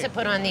lot to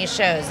put on these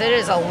shows. It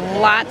is a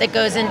lot that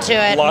goes into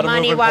it,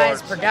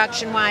 money-wise,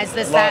 production-wise,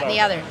 this, that, and the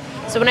other.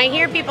 So when I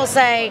hear people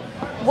say,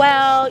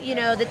 well,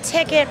 the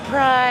ticket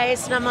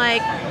price, and I'm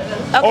like,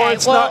 okay,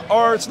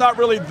 or it's not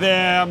really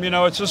them,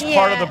 it's just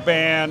part of the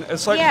band.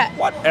 It's like,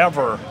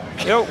 whatever,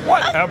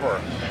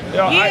 whatever.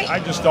 I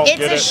just don't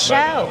get it. It's a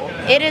show.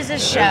 It is a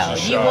show.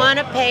 You want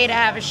to pay to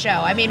have a show.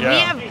 I mean,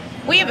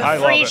 we have a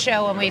free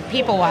show when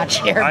people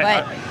watch here,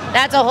 but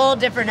that's a whole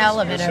different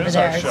element over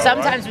there.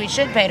 Sometimes we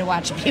should pay to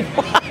watch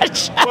people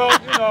watch.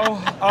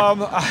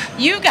 Well,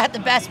 you got the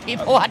best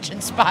people watching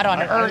spot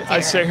on earth here.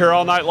 I sit here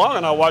all night long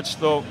and I watch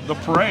the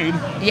parade.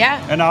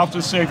 Yeah. And I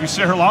often say, if you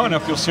sit here long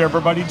enough, you'll see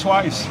everybody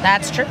twice.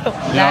 That's true.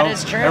 That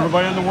is true.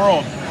 Everybody in the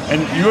world.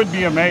 And you would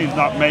be amazed,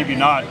 maybe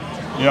not,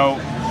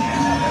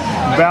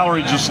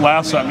 Valerie just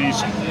laughs at me,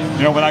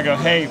 when I go,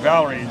 hey,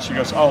 Valerie, and she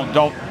goes, oh,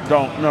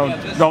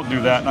 don't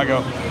do that. And I go,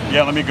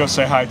 yeah, let me go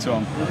say hi to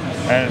him.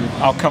 And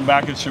I'll come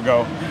back and she'll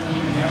go,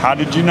 how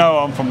did you know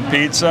I'm from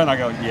Pizza? And I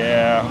go,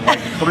 yeah, like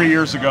 3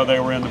 years ago they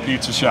were in the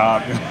pizza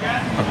shop.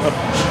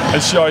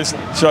 And she always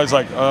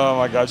like, oh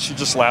my God, she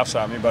just laughs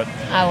at me. But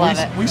I love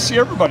it. We see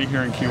everybody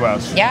here in Key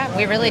West. Yeah,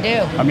 we really do.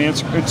 I mean,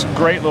 it's a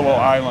great little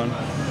island.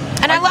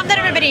 And I love that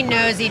everybody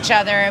knows each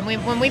other. And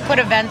when we put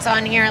events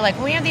on here, like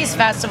when we have these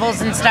festivals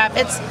and stuff,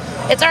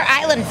 it's our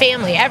island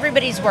family.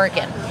 Everybody's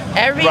working.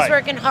 Everybody's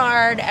working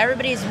hard.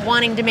 Everybody's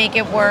wanting to make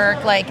it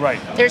work. Like,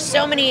 there's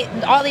so many,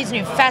 all these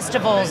new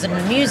festivals and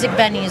music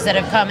venues that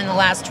have come in the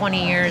last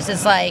 20 years.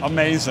 Is like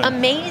amazing.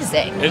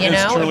 It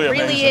is truly it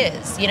really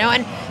amazing. is.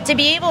 And to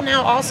be able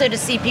now also to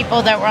see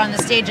people that were on the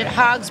stage at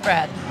Hog's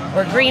Breath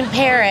or Green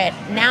Parrot,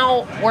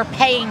 now we're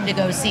paying to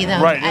go see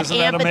them at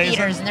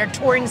amphitheaters, and they're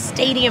touring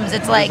stadiums.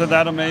 It's like, isn't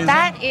that amazing?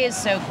 That is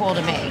so cool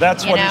to me.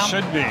 That's what it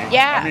should be.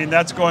 Yeah. I mean,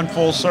 that's going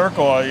full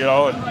circle,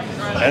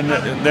 and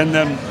then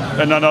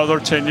in another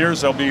 10 years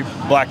they'll be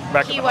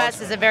back. Key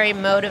West is a very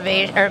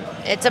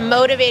it's a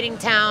motivating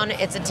town.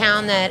 It's a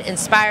town that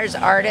inspires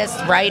artists,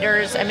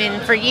 writers. I mean,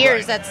 for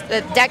years, that's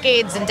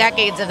decades and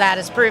decades of that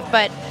is proof.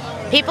 But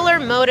people are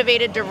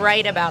motivated to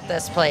write about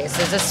this place.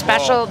 This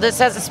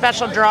has a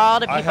special draw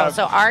to people.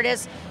 So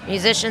artists,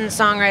 musicians,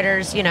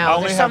 songwriters,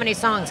 there's so many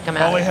songs come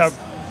out. I only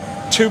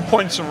have 2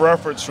 points of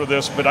reference for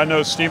this, but I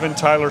know Steven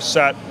Tyler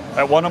sat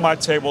at one of my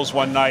tables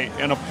one night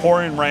in a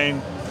pouring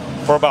rain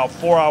for about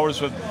 4 hours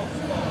with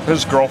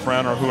his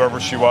girlfriend or whoever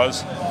she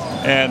was.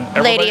 And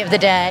Lady of the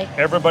Day.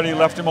 Everybody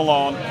left him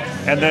alone.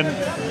 And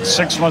then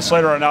 6 months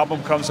later, an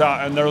album comes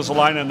out, and there's a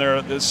line in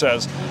there that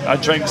says, I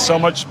drank so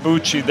much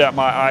Bucci that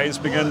my eyes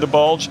began to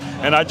bulge,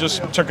 and I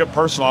just took it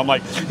personal. I'm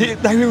like, he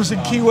was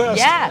in Key West.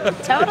 Yeah,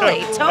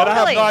 totally. And I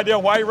have no idea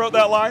why he wrote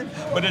that line,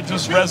 but it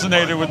just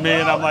resonated with me,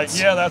 and I'm like,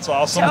 yeah, that's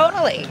awesome.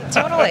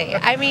 Totally.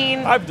 I mean,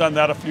 I've done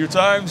that a few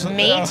times.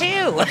 Me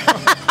too.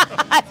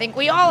 I think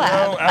we all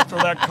have. After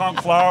that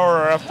Conch Flower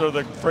or after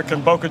the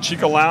frickin' Boca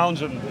Chica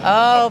Lounge and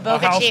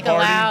Boca Chica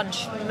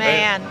Lounge,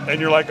 man. And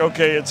you're like,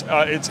 okay, it's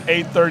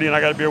 8:30 and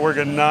I got to be at work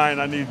at 9.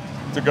 I need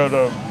to go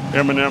to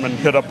M&M and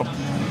hit up a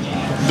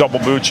double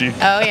Bucci.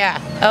 Oh yeah.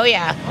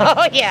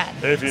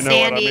 If you know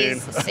what I mean.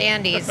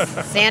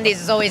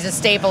 Sandy's is always a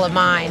staple of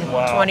mine.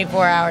 Wow.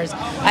 24 hours.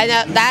 I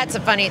know that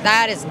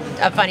is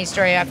a funny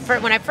story.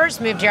 When I first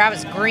moved here, I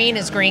was green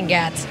as green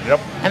gets. Yep.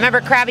 I remember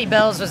Krabby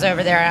Bill's was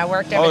over there. I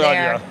worked over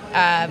there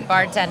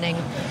bartending,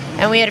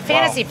 and we had a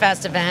Fantasy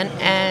Fest event,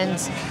 and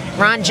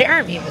Ron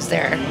Jeremy was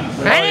there.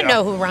 I didn't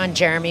know who Ron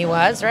Jeremy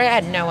was, right? I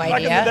had no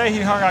idea. Back in the day,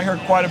 he hung out here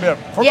quite a bit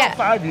for about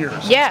 5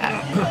 years.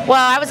 Yeah.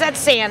 Well, I was at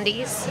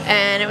Sandy's,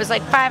 and it was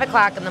like 5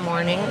 o'clock in the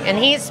morning, and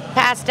he's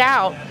passed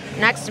out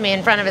next to me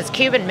in front of his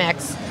Cuban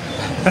mix.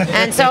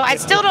 And so I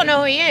still don't know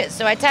who he is.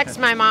 So I texted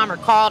my mom or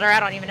called her. I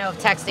don't even know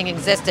if texting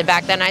existed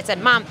back then. I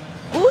said, Mom,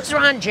 who's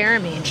Ron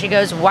Jeremy? And she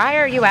goes, why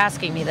are you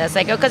asking me this?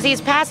 I go, because he's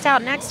passed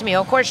out next to me.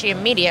 Of course, she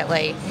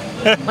immediately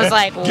was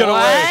like,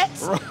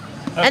 what?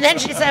 And then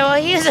she said,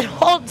 well, he's an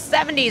old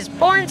 70s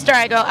porn star.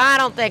 I go, I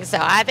don't think so.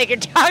 I think you're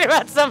talking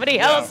about somebody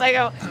else. I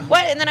go,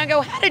 what? And then I go,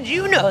 how did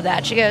you know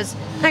that? She goes,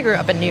 I grew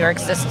up in New York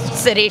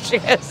City. She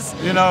goes,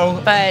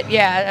 But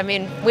yeah, I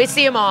mean, we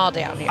see them all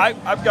down here.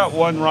 I've got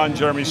one Ron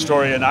Jeremy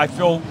story, and I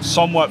feel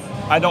somewhat,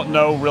 I don't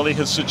know really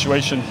his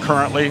situation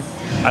currently.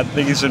 I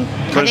think he's in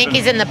prison. I think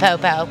he's in the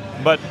Popo.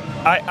 But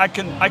I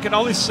can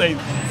only say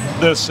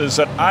this, is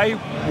that I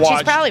watched...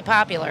 She's probably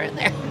popular in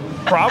there.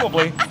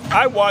 Probably.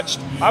 I watched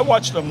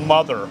a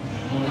mother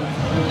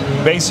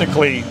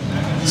basically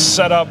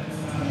set up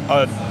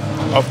a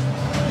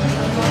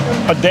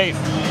date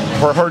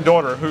for her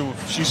daughter, who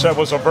she said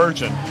was a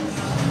virgin.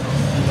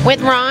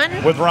 With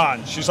Ron? With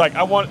Ron. She's like,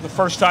 I want the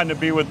first time to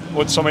be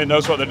with somebody who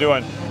knows what they're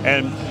doing.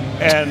 And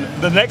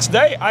the next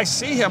day, I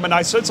see him, and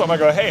I said something. I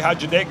go, hey,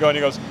 how'd your date go? And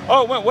he goes,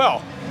 oh, it went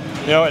well.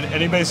 You know,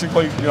 and he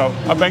basically, you know,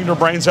 I banged her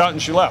brains out,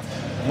 and she left.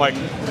 I'm like,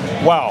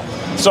 wow.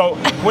 So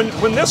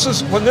when this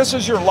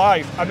is your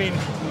life, I mean,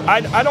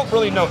 I don't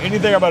really know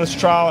anything about his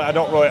trial.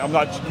 I'm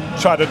not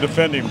trying to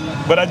defend him,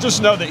 but I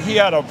just know that he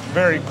had a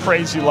very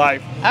crazy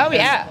life. Oh,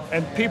 yeah.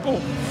 And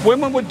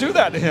women would do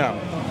that to him.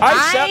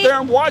 I sat there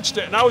and watched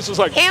it, and I was just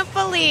like, can't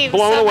believe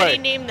blown somebody away.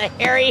 Named the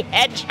Hairy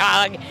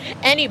Hedgehog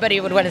anybody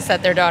would want to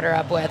set their daughter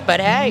up with. But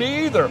hey,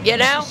 me either. You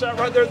know, she sat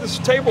right there at this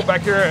table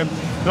back here, and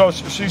you know,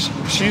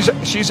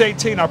 she's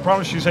 18. I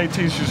promise she's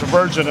 18. She's a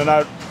virgin, and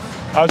I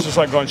was just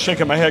like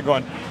shaking my head,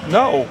 going,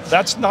 no,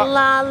 that's not.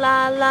 La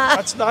la la.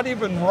 That's not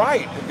even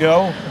right. You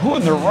know, who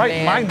in their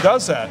right mind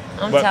does that?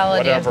 I'm but telling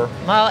whatever.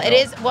 you. Well, it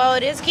is. Well,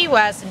 it is Key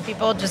West, and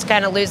people just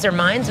kind of lose their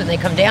minds when they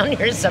come down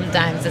here.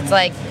 Sometimes it's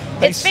like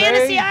it's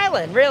Fantasy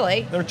Island,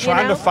 really. They're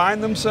trying to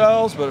find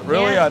themselves, but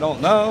really, I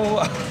don't know.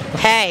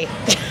 Hey,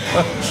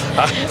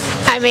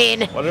 I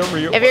mean,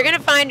 if you're gonna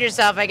find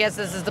yourself, I guess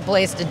this is the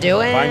place to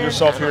do it. Find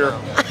yourself here.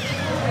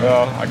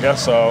 Well, I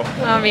guess so.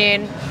 I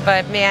mean,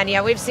 but man,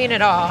 yeah, we've seen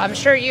it all. I'm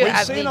sure you. We've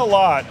seen a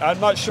lot. I'm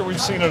not sure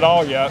we've seen it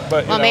all yet,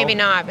 but well, maybe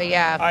not. But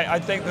yeah, I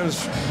think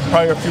there's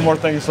probably a few more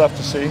things left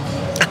to see.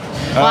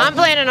 Well, I'm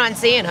planning on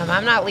seeing them.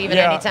 I'm not leaving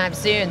anytime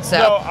soon. So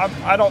no,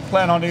 I don't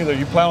plan on either.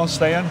 You plan on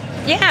staying?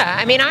 Yeah,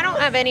 I mean, I don't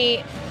have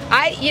any.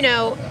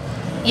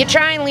 You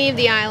try and leave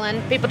the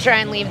island. People try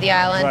and leave the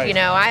island. Right. You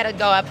know, I had to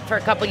go up for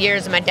a couple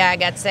years, and my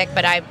dad got sick,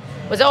 but I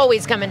was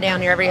always coming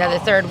down here every other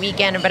third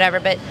weekend or whatever.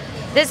 But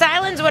this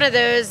island's one of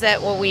those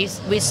that we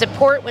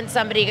support when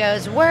somebody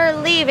goes, we're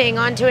leaving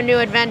onto a new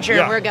adventure.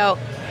 Yeah.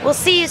 We'll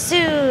see you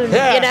soon.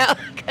 Yeah. You know,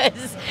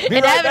 because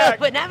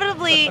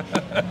inevitably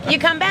you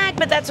come back.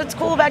 But that's what's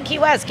cool about Key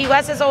West. Key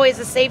West is always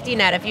a safety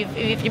net. If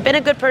you've been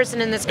a good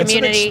person in this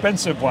community, it's an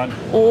expensive one.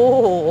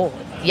 Oh,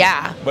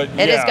 yeah. But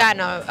it has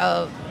gotten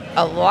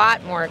a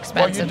lot more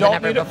expensive than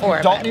ever before.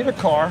 You don't need a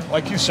car,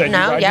 like you said.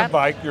 No, you ride your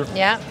bike.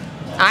 Yeah.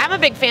 I'm a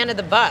big fan of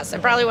the bus.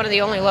 I'm probably one of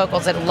the only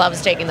locals that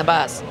loves taking the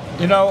bus.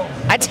 You know,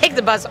 I take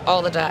the bus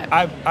all the time.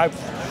 I've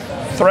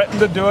threatened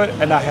to do it,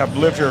 and I have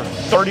lived here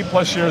 30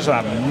 plus years, and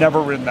I've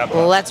never ridden that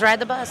bus. Let's ride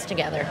the bus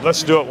together.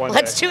 Let's do it one day.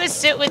 Let's do a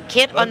sit with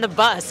Kit on the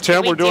bus.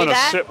 Tim, we're doing a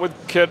sit with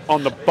Kit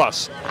on the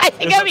bus. I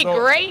think that'd be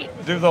great.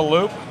 Do the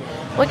loop?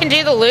 We can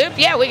do the loop.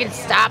 Yeah, we can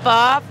stop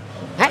off.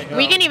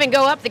 We can even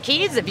go up the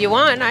Keys if you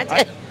want.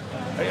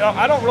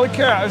 I don't really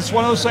care. It's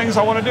one of those things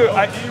I want to do.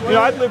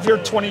 I've lived here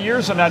 20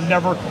 years, and I've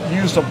never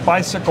used a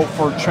bicycle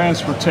for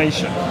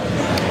transportation.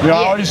 I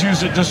always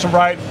used it just to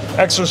ride,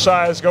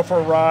 exercise, go for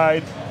a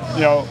ride.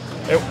 You know,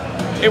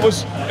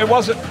 it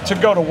wasn't to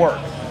go to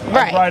work.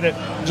 Right. I'd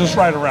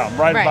ride around,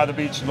 by the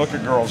beach and look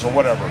at girls or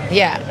whatever.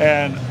 Yeah.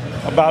 And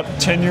about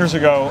 10 years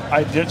ago,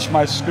 I ditched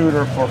my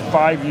scooter for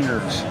 5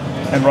 years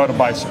and rode a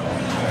bicycle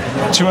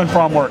to and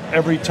from work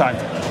every time.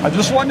 I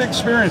just wanted to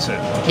experience it.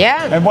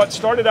 Yeah. And what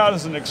started out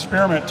as an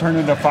experiment turned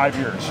into 5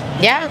 years.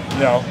 Yeah.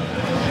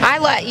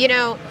 You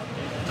know.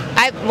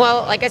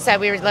 Like I said,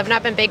 we were living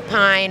up in Big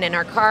Pine, and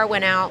our car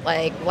went out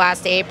like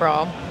last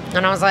April.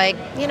 And I was like,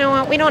 you know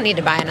what? We don't need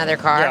to buy another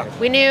car. Yeah.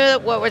 We knew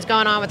what was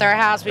going on with our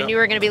house. We knew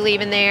we were going to be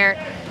leaving there.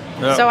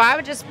 Yeah. So I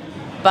would just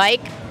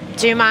bike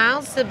 2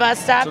 miles to the bus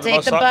stop,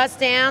 take the bus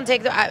down,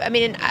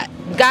 I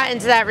got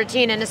into that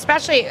routine. And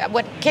especially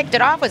what kicked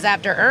it off was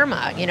after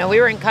Irma. You know, we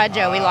were in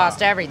Cudjoe. We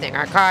lost everything,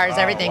 our cars,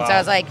 everything. Wow. So I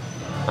was like,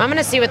 I'm going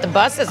to see what the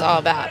bus is all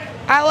about.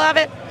 I love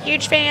it.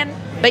 Huge fan.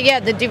 But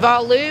yeah, the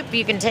Duval Loop,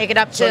 you can take it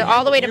up to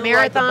all the way to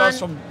Marathon. Ride the bus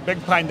from Big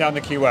Pine down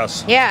to Key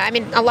West. Yeah, I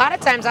mean, a lot of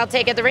times I'll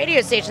take it. The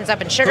radio station's up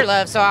in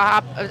Sugarloaf, so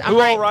I'll hop. Who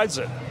all rides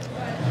it?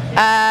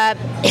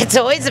 It's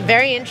always a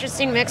very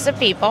interesting mix of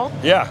people.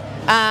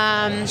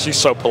 Yeah. She's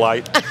so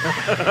polite.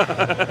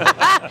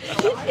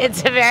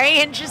 It's a very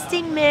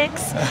interesting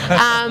mix.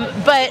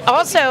 But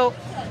also,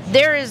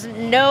 there is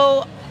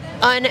no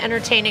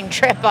unentertaining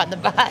trip on the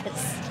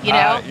bus. You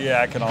know?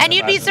 Yeah, I can only And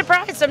you'd be imagine.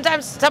 surprised.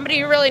 Sometimes somebody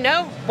you really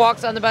know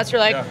walks on the bus. You're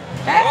like,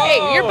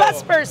 hey, you're a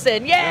bus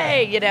person.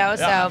 Yay, you know,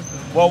 so.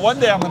 Well, one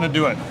day I'm going to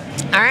do it.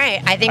 All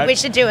right. I think we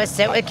should do a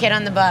sit with Kit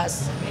on the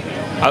bus.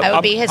 That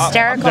would be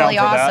hysterically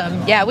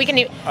awesome. Yeah, we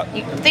can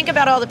think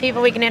about all the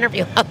people we can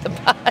interview on the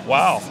bus.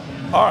 Wow.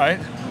 All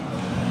right.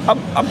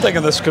 I'm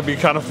thinking this could be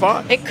kind of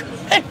fun. It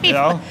could be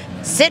fun.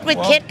 Sit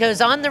with Kit goes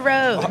on the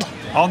road.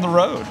 On the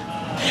road.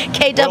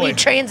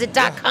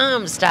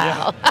 KWTransit.com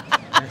style. Yeah.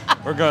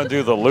 We're going to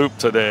do the loop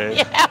today.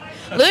 Yeah.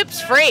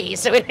 Loop's free,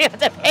 so we don't have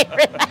to pay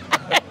for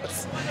that.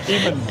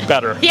 Even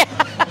better.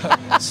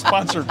 Yeah.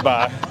 Sponsored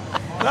by.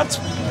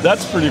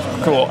 That's pretty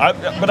cool.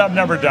 But I've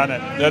never done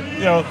it.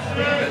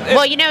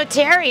 Well,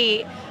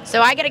 Terry.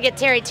 So I got to get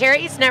Terry.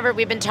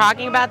 We've been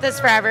talking about this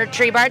forever.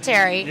 Tree Bar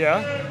Terry.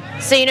 Yeah.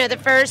 So the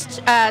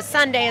first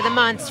Sunday of the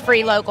month's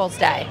free locals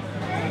day.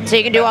 So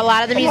you can do a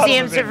lot of the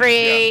museums for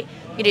free. Yeah.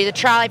 You do the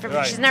trolley.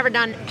 Right. She's never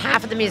done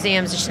half of the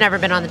museums. She's never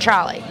been on the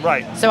trolley.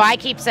 Right. So I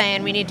keep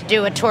saying we need to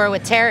do a tour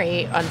with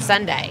Terry on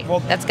Sunday. Well,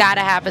 that's got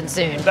to happen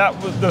soon.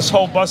 This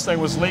whole bus thing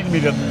was leading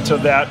me to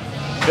that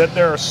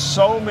there are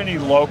so many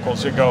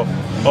locals that go,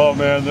 oh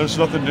man, there's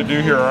nothing to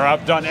do here, or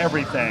I've done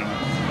everything.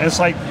 And it's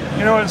like,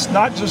 it's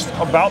not just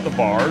about the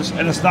bars,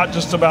 and it's not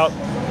just about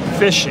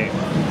fishing,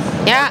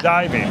 or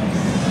diving.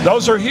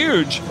 Those are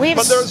huge,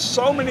 but there's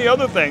so many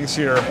other things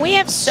here. We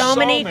have so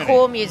many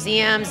cool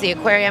museums, the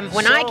aquarium.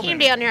 When I came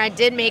down here, I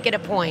did make it a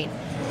point.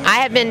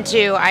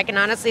 I can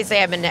honestly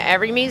say I've been to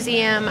every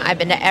museum, I've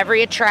been to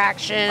every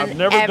attraction. I've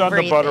never done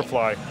the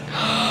butterfly.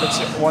 It's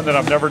one that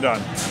I've never done.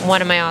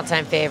 One of my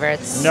all-time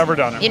favorites. Never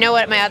done it. You know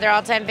what my other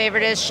all-time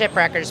favorite is?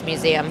 Shipwreckers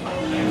Museum.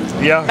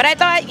 Yeah. But I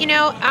thought,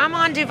 I'm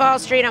on Duval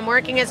Street, I'm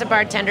working as a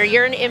bartender,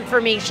 you're an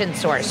information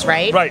source,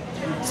 right? Right.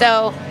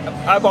 So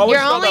I've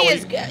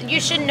always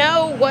you should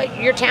know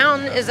what your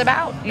town is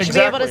about. You should be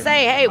able to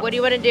say, hey, what do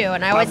you want to do?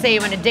 And I always say, you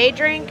want to day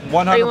drink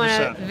 100%. or you want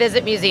to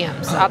visit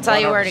museums? I'll tell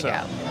you where to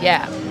go.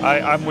 Yeah.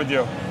 I'm with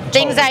you.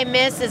 Things I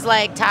miss is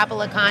like Top of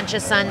La Concha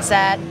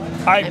sunset.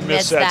 I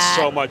miss that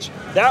so much.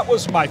 That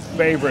was my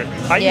favorite.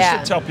 I used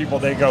to tell people,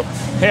 they go,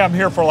 hey, I'm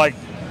here for like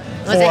 4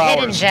 hours. It was a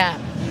hidden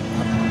gem.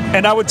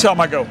 And I would tell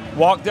them, I go,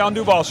 walk down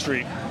Duval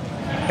Street,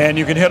 and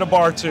you can hit a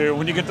bar too.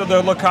 When you get to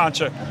the La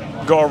Concha,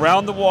 go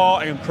around the wall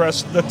and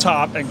press the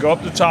top and go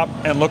up the top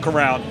and look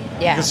around.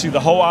 Yeah. You can see the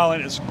whole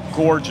island is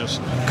gorgeous.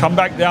 Come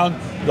back down,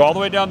 go all the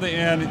way down the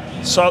end,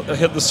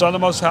 hit the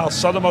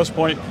southernmost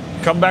point,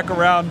 come back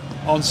around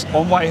on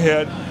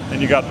Whitehead,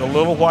 and you got the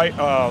little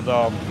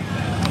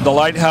the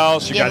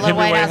lighthouse, you got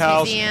Hemingway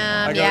House.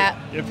 Museum,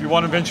 if you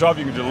want to venture off,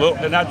 you can do a little,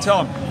 and I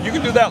tell them, you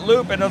can do that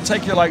loop and it'll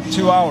take you like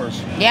 2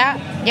 hours. Yeah.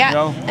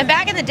 And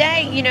back in the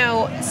day,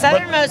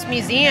 Southernmost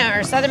Museum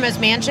or Southernmost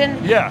Mansion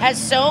has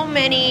so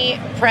many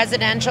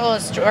presidential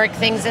historic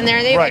things in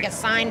there. They have like a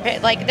sign,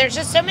 there's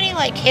just so many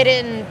like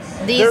hidden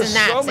these and that. There's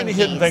so many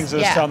hidden things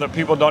in this town that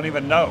people don't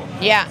even know.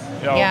 Yeah.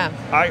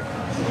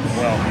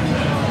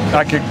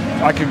 I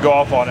could go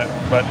off on it,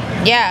 but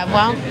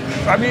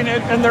I mean,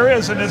 and there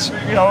is, and it's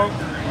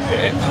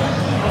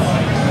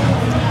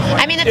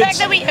the fact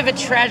that we have a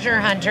treasure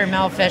hunter,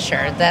 Mel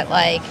Fisher, that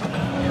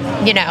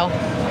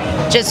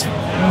just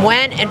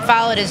went and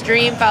followed his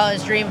dream,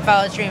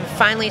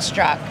 finally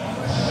struck.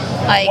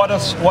 What a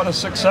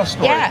success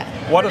story! Yeah,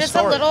 what a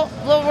story.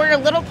 We're a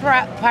little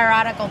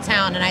piratical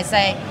town, and I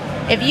say,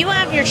 if you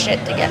have your shit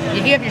together,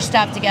 if you have your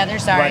stuff together,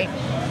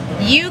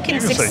 you can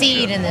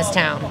succeed in this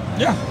town.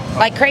 Yeah.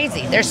 Like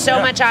crazy. There's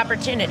so much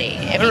opportunity.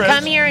 If you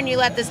come here and you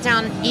let this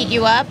town eat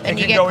you up and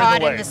you get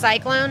caught in the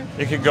cyclone,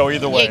 it can go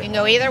either way. It can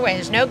go either way.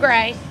 There's no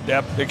gray.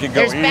 Yep, it can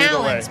go either way. There's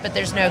balance, but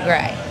there's no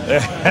gray.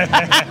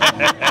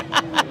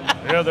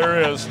 Yeah,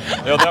 there is.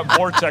 That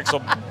vortex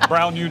will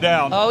brown you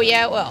down. Oh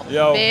yeah, it will.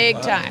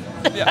 Big time.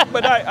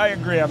 But I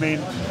agree. I mean,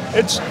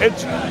 it's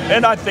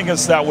and I think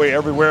it's that way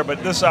everywhere,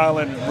 but this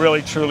island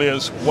really truly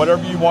is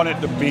whatever you want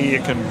it to be,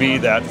 it can be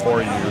that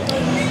for you.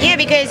 Yeah,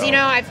 because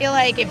I feel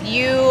like if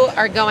you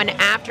are going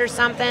after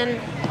something,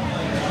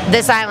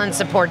 this island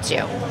supports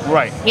you.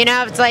 Right.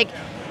 It's like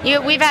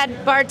we've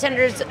had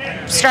bartenders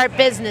start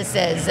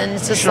businesses, and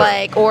it's just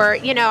that's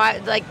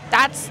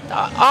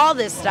all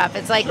this stuff.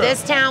 It's like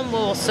this town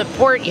will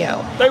support you.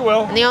 They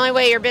will. And the only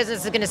way your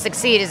business is going to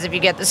succeed is if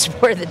you get the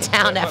support of the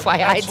town.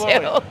 FYI,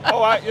 too.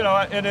 Oh,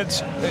 and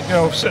it's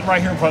sitting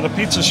right here in front of the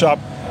pizza shop.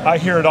 I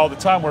hear it all the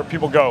time where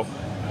people go,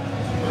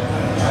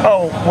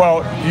 "Oh,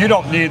 well, you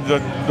don't need the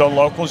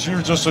locals.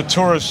 You're just a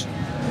tourist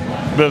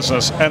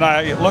business." And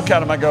I look at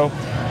them. I go,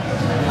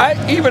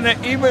 even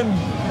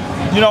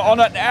on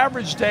an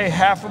average day,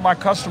 half of my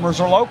customers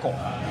are local.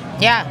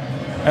 Yeah.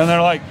 And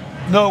they're like,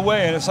 no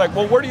way. And it's like,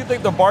 well, where do you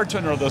think the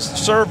bartender or the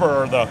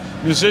server or the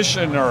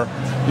musician or,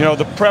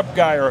 the prep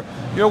guy or,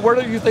 where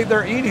do you think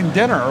they're eating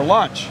dinner or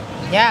lunch?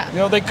 Yeah.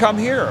 They come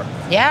here.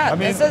 Yeah. I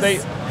mean,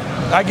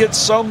 I get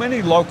so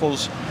many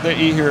locals that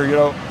eat here,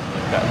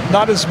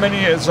 not as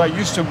many as I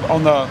used to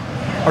on the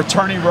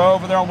Attorney Row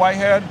over there on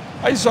Whitehead.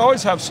 I used to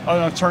always have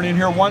an attorney in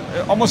here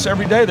almost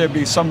every day. There'd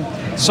be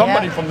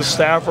somebody from the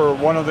staff or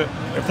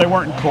if they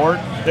weren't in court,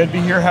 they'd be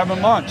here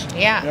having lunch.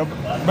 Yeah.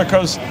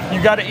 Because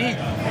you got to eat.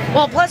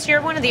 Well, plus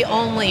you're one of the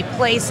only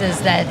places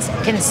that's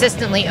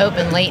consistently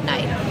open late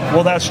night.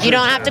 Well, that's true. You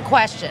don't have to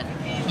question.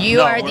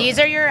 These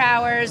are your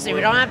hours. We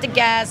don't have to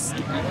guess.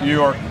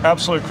 You are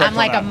absolutely correct. I'm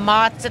like a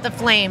moth to the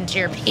flame to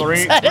your pizza.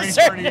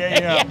 3:30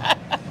 a.m. Yeah.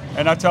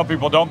 And I tell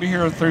people, don't be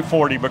here at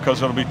 3:40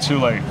 because it'll be too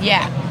late.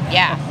 Yeah.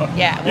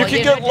 You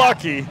can get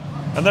lucky,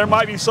 and there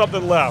might be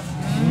something left.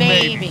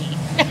 Maybe.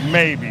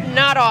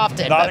 Not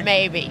often, but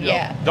maybe.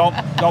 Don't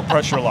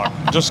press your luck.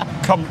 Just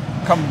come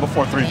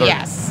before 3:30.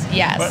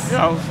 Yes. But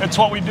it's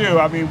what we do.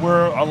 I mean,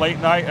 we're a late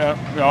night.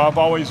 I've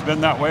always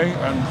been that way,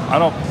 and I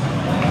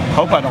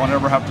hope I don't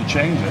ever have to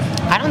change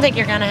it. I don't think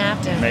you're gonna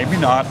have to. Maybe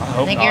not. I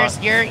hope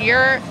not.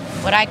 You're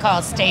what I call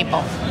a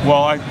staple.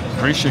 Well, I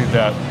appreciate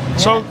that. Yeah.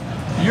 So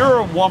you're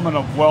a woman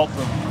of wealth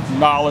of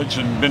knowledge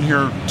and been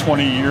here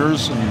 20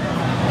 years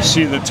and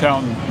see the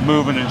town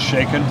moving and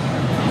shaking.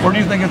 Where do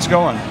you think it's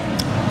going?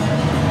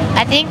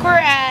 I think we're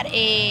at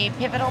a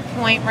pivotal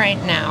point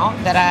right now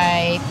that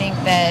I think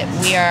that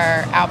we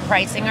are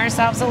outpricing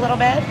ourselves a little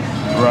bit.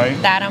 Right.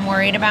 That I'm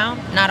worried about.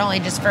 Not only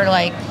just for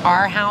like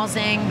our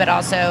housing, but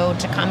also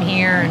to come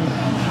here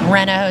and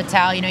rent a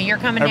hotel. You know, you're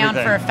coming down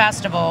for a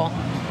festival.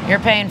 You're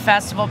paying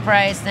festival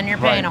price, then you're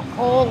paying a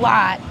whole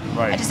lot.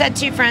 Right. I just had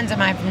 2 friends of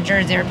mine from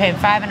Jersey. They were paying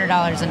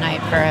 $500 a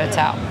night for a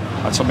hotel.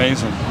 That's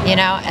amazing. You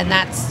know, and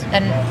that's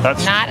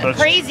not a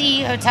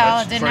crazy hotel.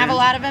 It didn't have a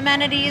lot of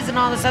amenities and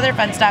all this other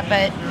fun stuff.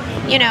 But,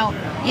 you know,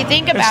 you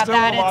think about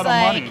that, it's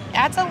like,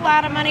 that's a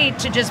lot of money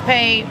to just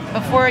pay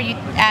before you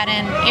add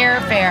in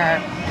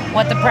airfare,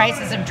 what the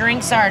prices of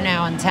drinks are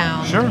now in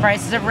town, the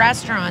prices of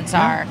restaurants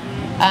are.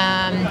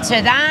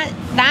 So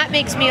that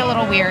makes me a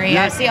little weary.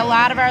 I see a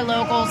lot of our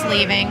locals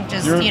leaving,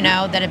 just, you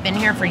know, that have been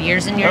here for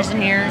years and years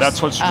and years.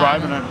 That's what's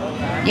driving it.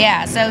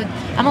 Yeah, so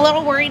I'm a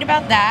little worried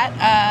about that.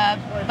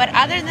 But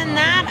other than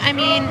that, I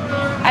mean,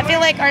 I feel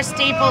like our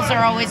staples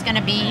are always going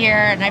to be here,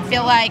 and I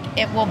feel like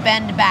it will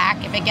bend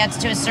back if it gets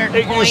to a certain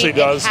point. It usually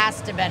does. It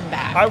has to bend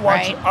back. I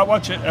watch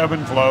it ebb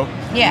and flow.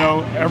 Yeah. You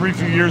know, every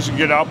few years we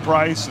get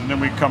outpriced, and then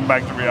we come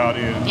back to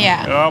reality. And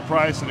yeah. Get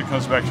outpriced, and it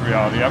comes back to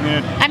reality.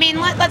 I mean,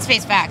 let's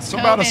face facts. It's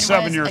about a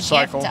 7-year was a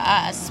cycle gift to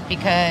us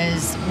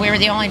because we were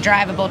the only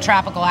drivable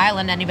tropical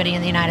island anybody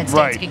in the United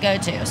States could go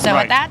to. So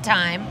at that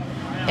time,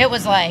 it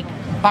was like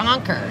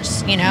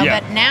bonkers, you know.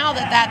 But now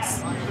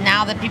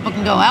that people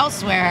can go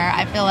elsewhere,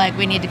 I feel like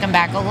we need to come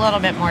back a little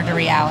bit more to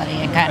reality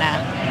and kind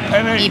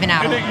of even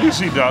out. And it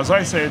usually does.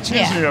 I say it's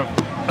usually a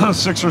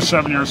 6 or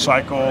 7 year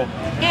cycle.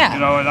 Yeah. You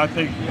know, and I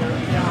think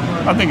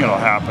it'll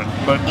happen.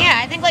 But yeah,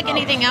 I think like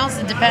anything else,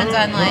 it depends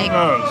on like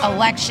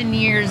election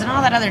years and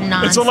all that other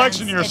nonsense. It's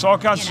election year, so all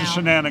kinds of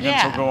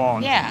shenanigans will go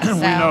on. Yeah, so,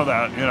 we know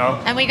that, you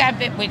know. And we got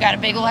a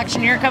big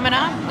election year coming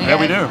up. We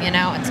do. You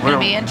know, it's going to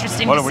be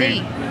interesting to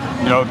see.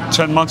 You know,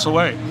 10 months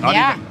away. Not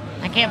even.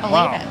 I can't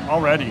believe it.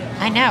 Already.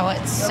 I know,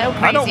 it's so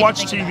crazy. I don't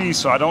watch TV,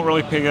 so I don't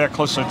really pay that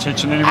close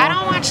attention anymore. I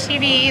don't watch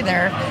TV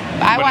either.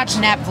 I watch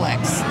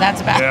Netflix. That's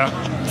about it.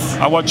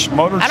 I watch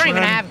Motor Trend. I don't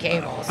even have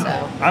cable,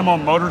 so. I'm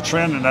on Motor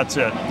Trend, and that's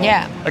it.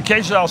 Yeah.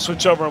 Occasionally, I'll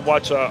switch over and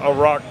watch a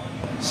rock,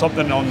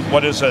 something on,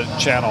 what is that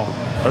channel?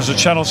 There's a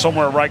channel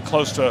somewhere right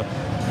close to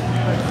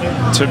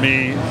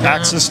me,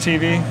 Access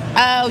TV.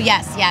 Oh,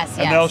 yes.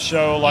 And they'll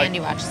show like Andy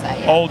watches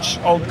that,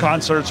 old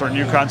concerts or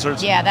new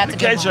concerts. Yeah, that's a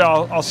good one.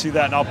 Occasionally I'll see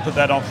that and I'll put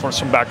that on for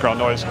some background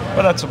noise,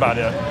 but that's about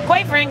it.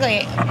 Quite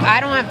frankly, I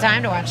don't have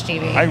time to watch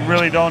TV. I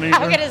really don't either.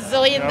 I'll get a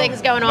zillion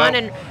things going on,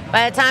 and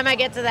by the time I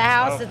get to the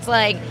house, it's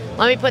like,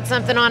 let me put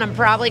something on I'm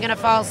probably going to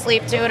fall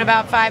asleep to in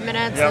about 5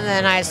 minutes, and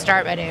then I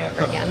start my day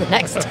over again the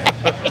next day.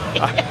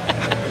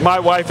 My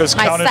wife has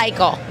counted. My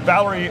cycle.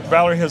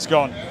 Valerie has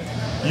gone,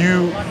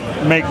 you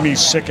make me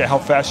sick at how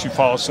fast you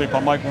fall asleep.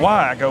 I'm like,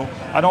 why? I go,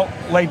 I don't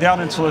lay down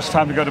until it's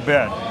time to go to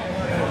bed.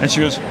 And she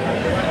goes,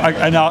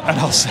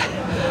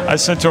 I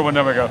said to her one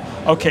day, I go,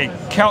 okay,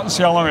 count and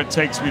see how long it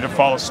takes me to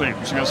fall asleep.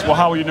 And she goes, well,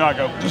 how will you know? I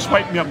go, just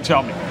wake me up and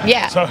tell me.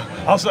 Yeah. So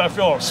I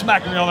feel her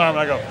smacking me on the arm,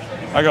 and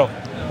I go,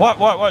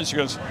 what? She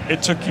goes,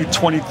 it took you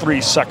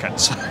 23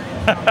 seconds.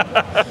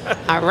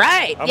 All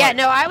right.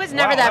 I was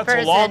never that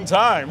person. That's a long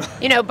time.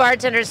 You know,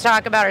 bartenders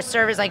talk about our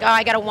service like, oh,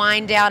 I got to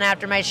wind down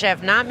after my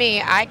shift. Not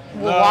me. I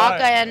will walk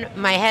in,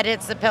 my head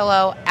hits the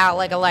pillow, out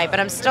like a light.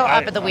 But I'm still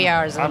up at the wee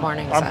hours in the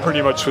morning. I'm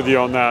pretty much with you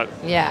on that.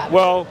 Yeah.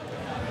 Well,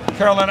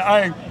 Carolyn,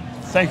 I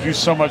thank you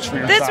so much for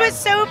your time. This was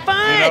so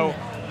fun. You know,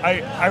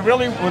 I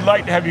really would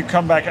like to have you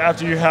come back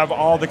after you have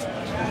all the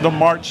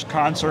March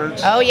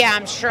concerts. Oh yeah,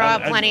 I'm sure I'll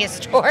have plenty of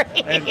stories.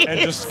 And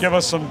just give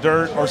us some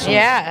dirt or some.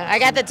 Yeah, I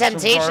got the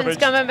Temptations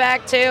coming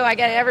back too. I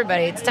got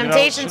everybody. It's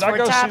Temptations for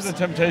tops. Should I go see the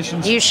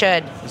Temptations? You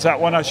should. Is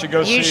that one I should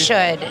go see? You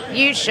should.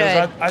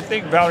 I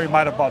think Valerie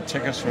might have bought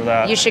tickets for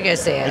that. You should go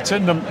see it. It's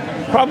in the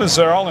problem is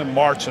they're all in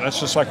March, and it's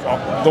just like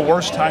the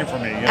worst time for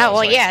me. You know?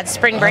 It's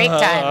spring break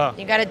time.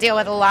 You got to deal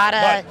with a lot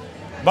of.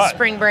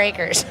 Spring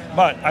breakers.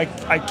 But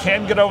I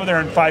can get over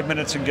there in 5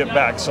 minutes and get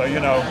back, so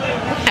you know.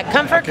 Yeah,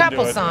 come for a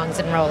couple songs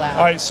and roll out.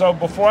 All right, so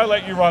before I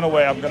let you run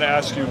away, I'm going to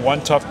ask you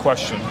one tough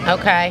question.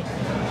 Okay.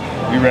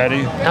 You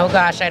ready? Oh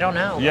gosh, I don't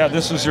know. Yeah,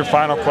 this is your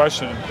final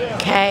question.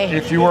 Okay.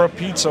 If you were a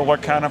pizza,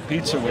 what kind of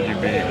pizza would you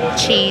be?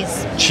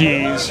 Cheese.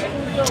 Cheese.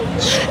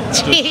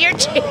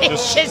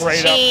 Just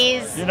straight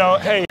cheese. Up. You know,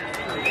 hey.